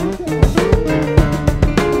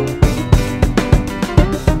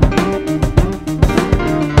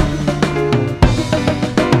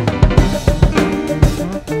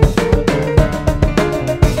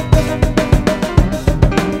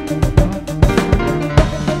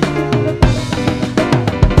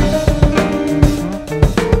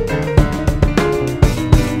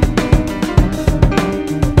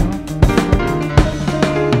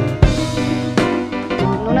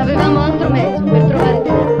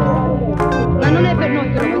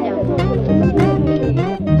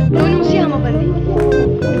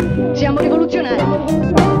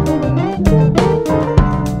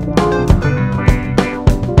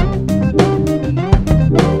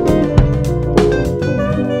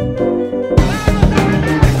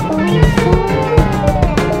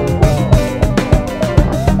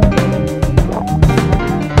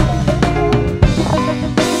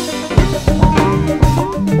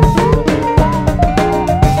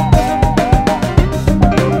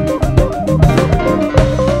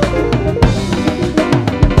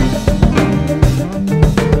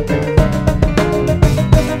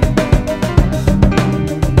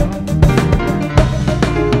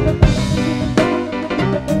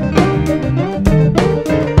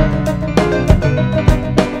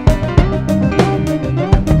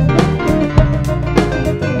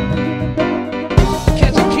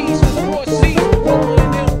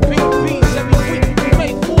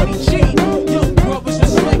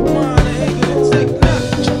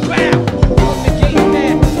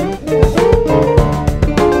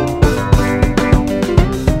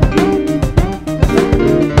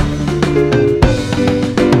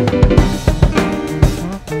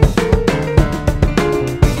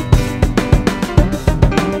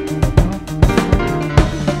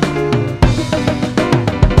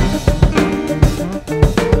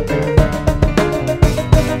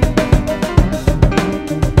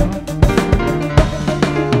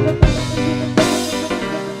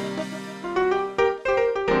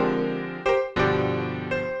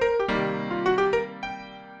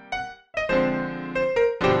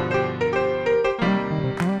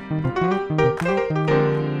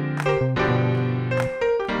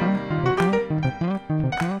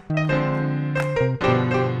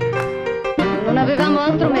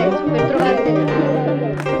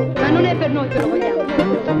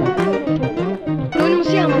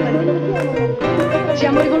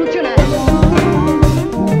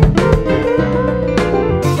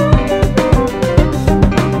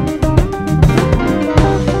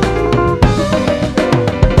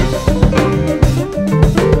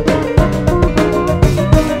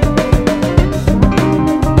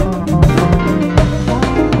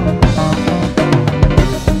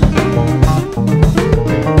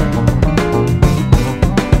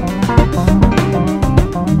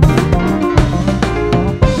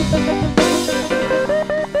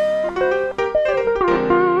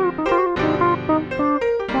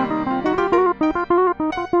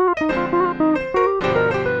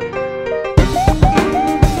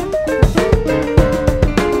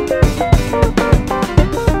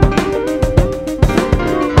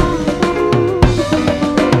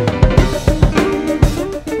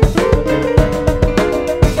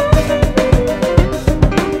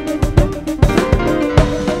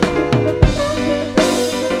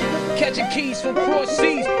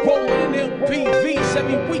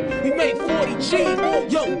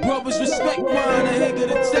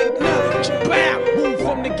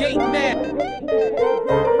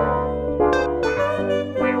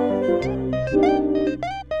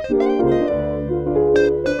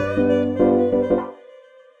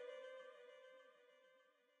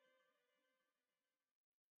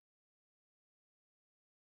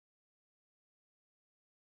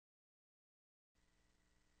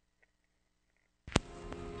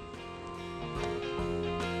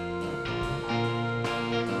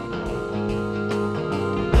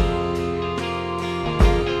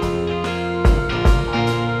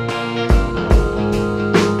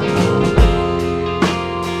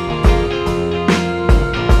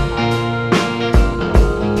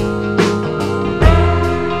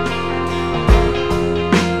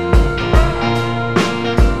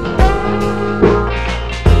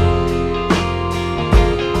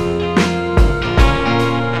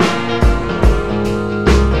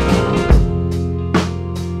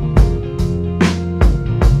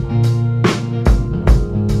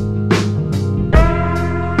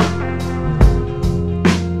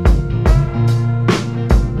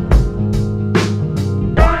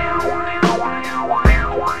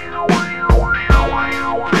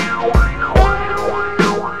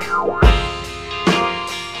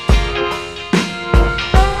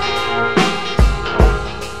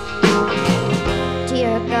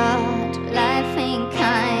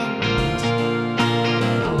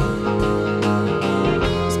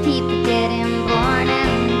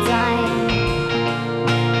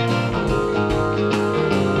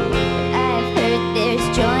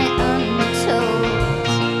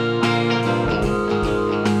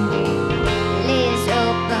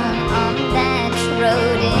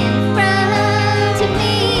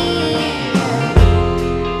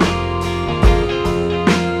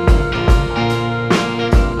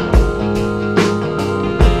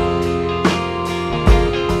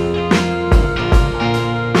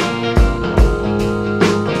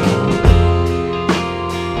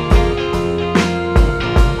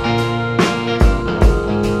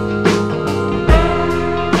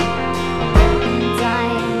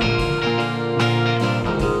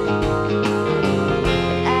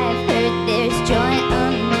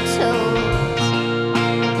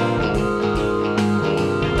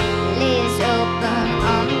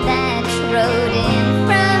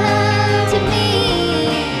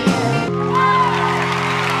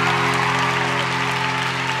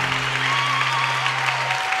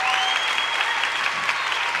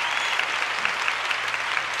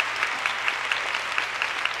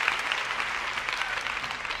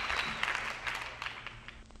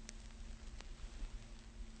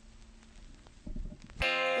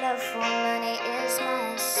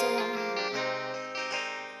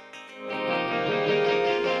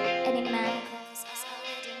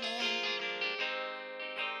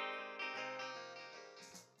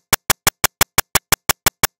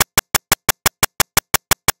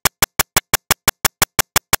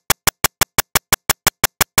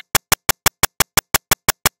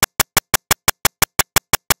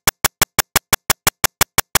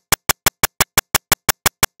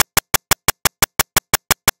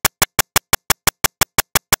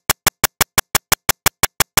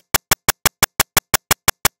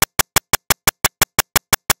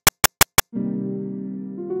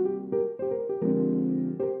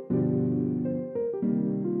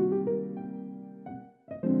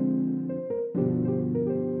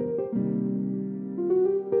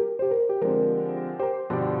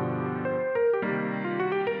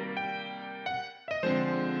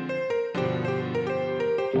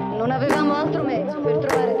 Non avevamo altro mezzo per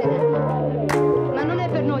trovare denaro. Ma non è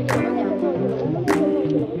per noi che lo vogliamo.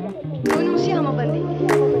 Noi non siamo banditi.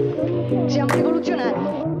 Siamo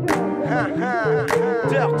rivoluzionari.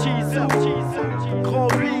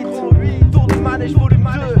 Grand-Huit, tour de Manège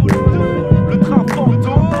Vol.2, le train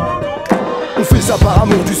Fantôme. On fait ça par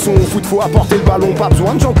amour du son, foot faut apporter le ballon. Pas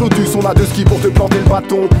besoin de Jean-Claude, on a deux skis pour te planter le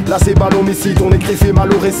bâton. Là c'est ballon Messi, ton écrit fait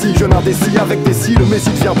mal au récit. Jeune indécis avec des scies, le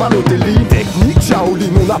Messi devient Balotelli. Technique,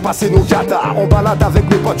 Shaolin, on a passé nos katas. En balade avec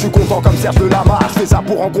mes potes, je suis content comme Serge de Lamar. Je fais ça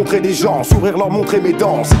pour rencontrer des gens, sourire leur montrer mes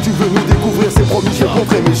dents. Si tu veux nous découvrir, c'est promis, je vais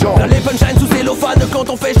montrer mes gens. Là les punchlines sous cellophane, quand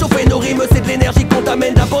on fait chauffer nos rimes, c'est de l'énergie qu'on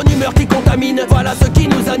t'amène, de la bonne humeur qui contamine. Voilà ce qui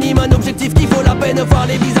nous anime, un objectif qui vaut la peine. Voir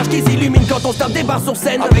les visages qui s'illuminent quand on se tape des barres sur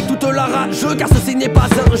scène. Avec toute la rage, car ceci n'est pas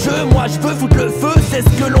un jeu. Moi je veux foutre le feu, c'est ce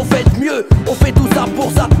que l'on fait de mieux. On fait tout ça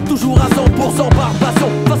pour ça, toujours à 100% par passion.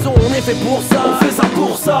 De toute façon on est fait pour ça. On fait ça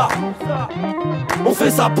pour ça. On fait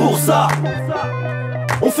ça pour ça.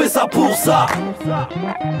 On fait ça pour ça.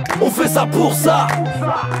 On fait ça pour ça.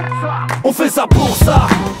 On fait ça pour ça.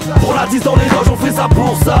 Pour la 10 dans les loges, on fait ça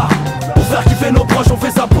pour ça. Pour faire kiffer nos proches, on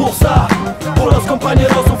fait ça pour ça. Pour los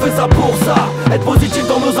compañeros, on fait ça pour ça. Être positif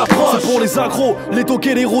dans nos approches. C'est pour les agros, les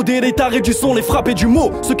toqués, les rodés, les tarés du son, les frappés du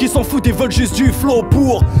mot. Ceux qui s'en foutent et veulent juste du flow.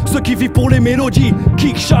 Pour ceux qui vivent pour les mélodies.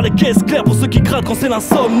 Kick, char, les caisses claires. Pour ceux qui craignent quand c'est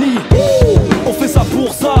l'insomnie. On fait ça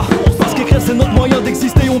pour ça. Parce qu'écrire c'est notre moyen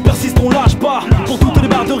d'exister. On persiste, on lâche pas. Pour toutes les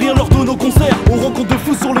barres de rire lors de nos concerts. On rencontre de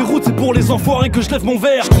fous sur les routes, c'est pour les enfoirés que je lève mon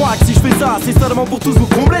verre. Je crois que si je fais ça, c'est seulement pour tous vous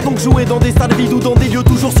combler. Donc jouer dans des stades vides ou dans des lieux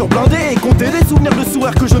toujours surblindés. Et compter les souvenirs de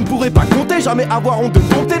sourires que je ne pourrais pas compter. Jamais avoir honte de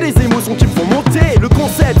compter les émotions qui me font monter. Le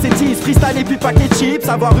concept c'est tease, freestyle et puis paquet chips.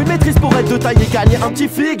 Avoir une maîtrise pour être de taille et gagner un petit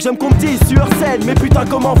flic. J'aime qu'on me dise sur scène, mais putain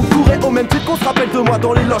comment vous courez. Au même titre qu'on se rappelle de moi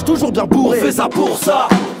dans les loges toujours bien bourré. On fait ça pour ça.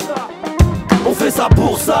 On fait ça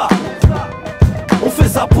pour ça. On fait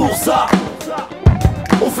ça pour ça.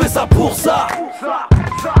 On fait ça pour ça.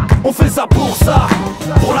 On fait ça pour ça.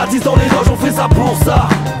 Pour la 10 dans les loges, on fait ça pour ça.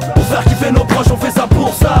 Pour faire kiffer nos proches, on fait ça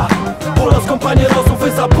pour ça. Pour los compañeros, on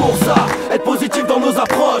fait ça pour ça. Être positif dans nos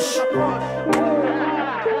approches.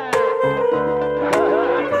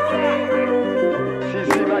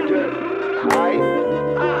 Si, ma gueule. Aïe.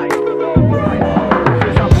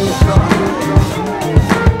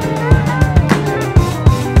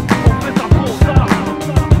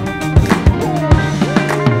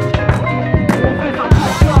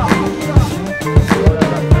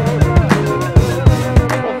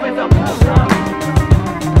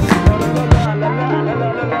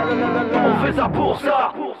 Pour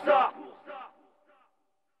ça.